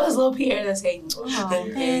hating? That was Lil Pierre that's hating. Oh,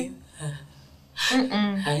 man.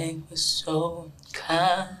 I was so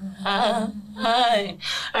kind.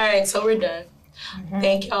 Alright, so we're done.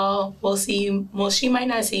 Thank y'all. We'll see you. Well, she might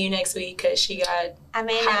not see you next week because she got I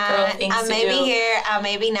may hot girl not. things I to may do. be here. I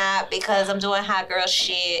may be not because I'm doing hot girl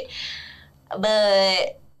shit.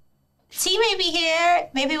 But T may be here,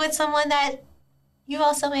 maybe with someone that you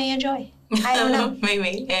also may enjoy. I don't know.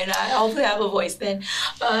 Maybe. And I hopefully have a voice then.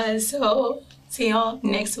 So see y'all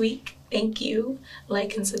next week. Thank you.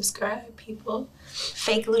 Like and subscribe, people.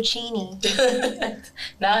 Fake Lucchini.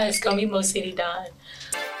 Nah, it's gonna be Mo City Don.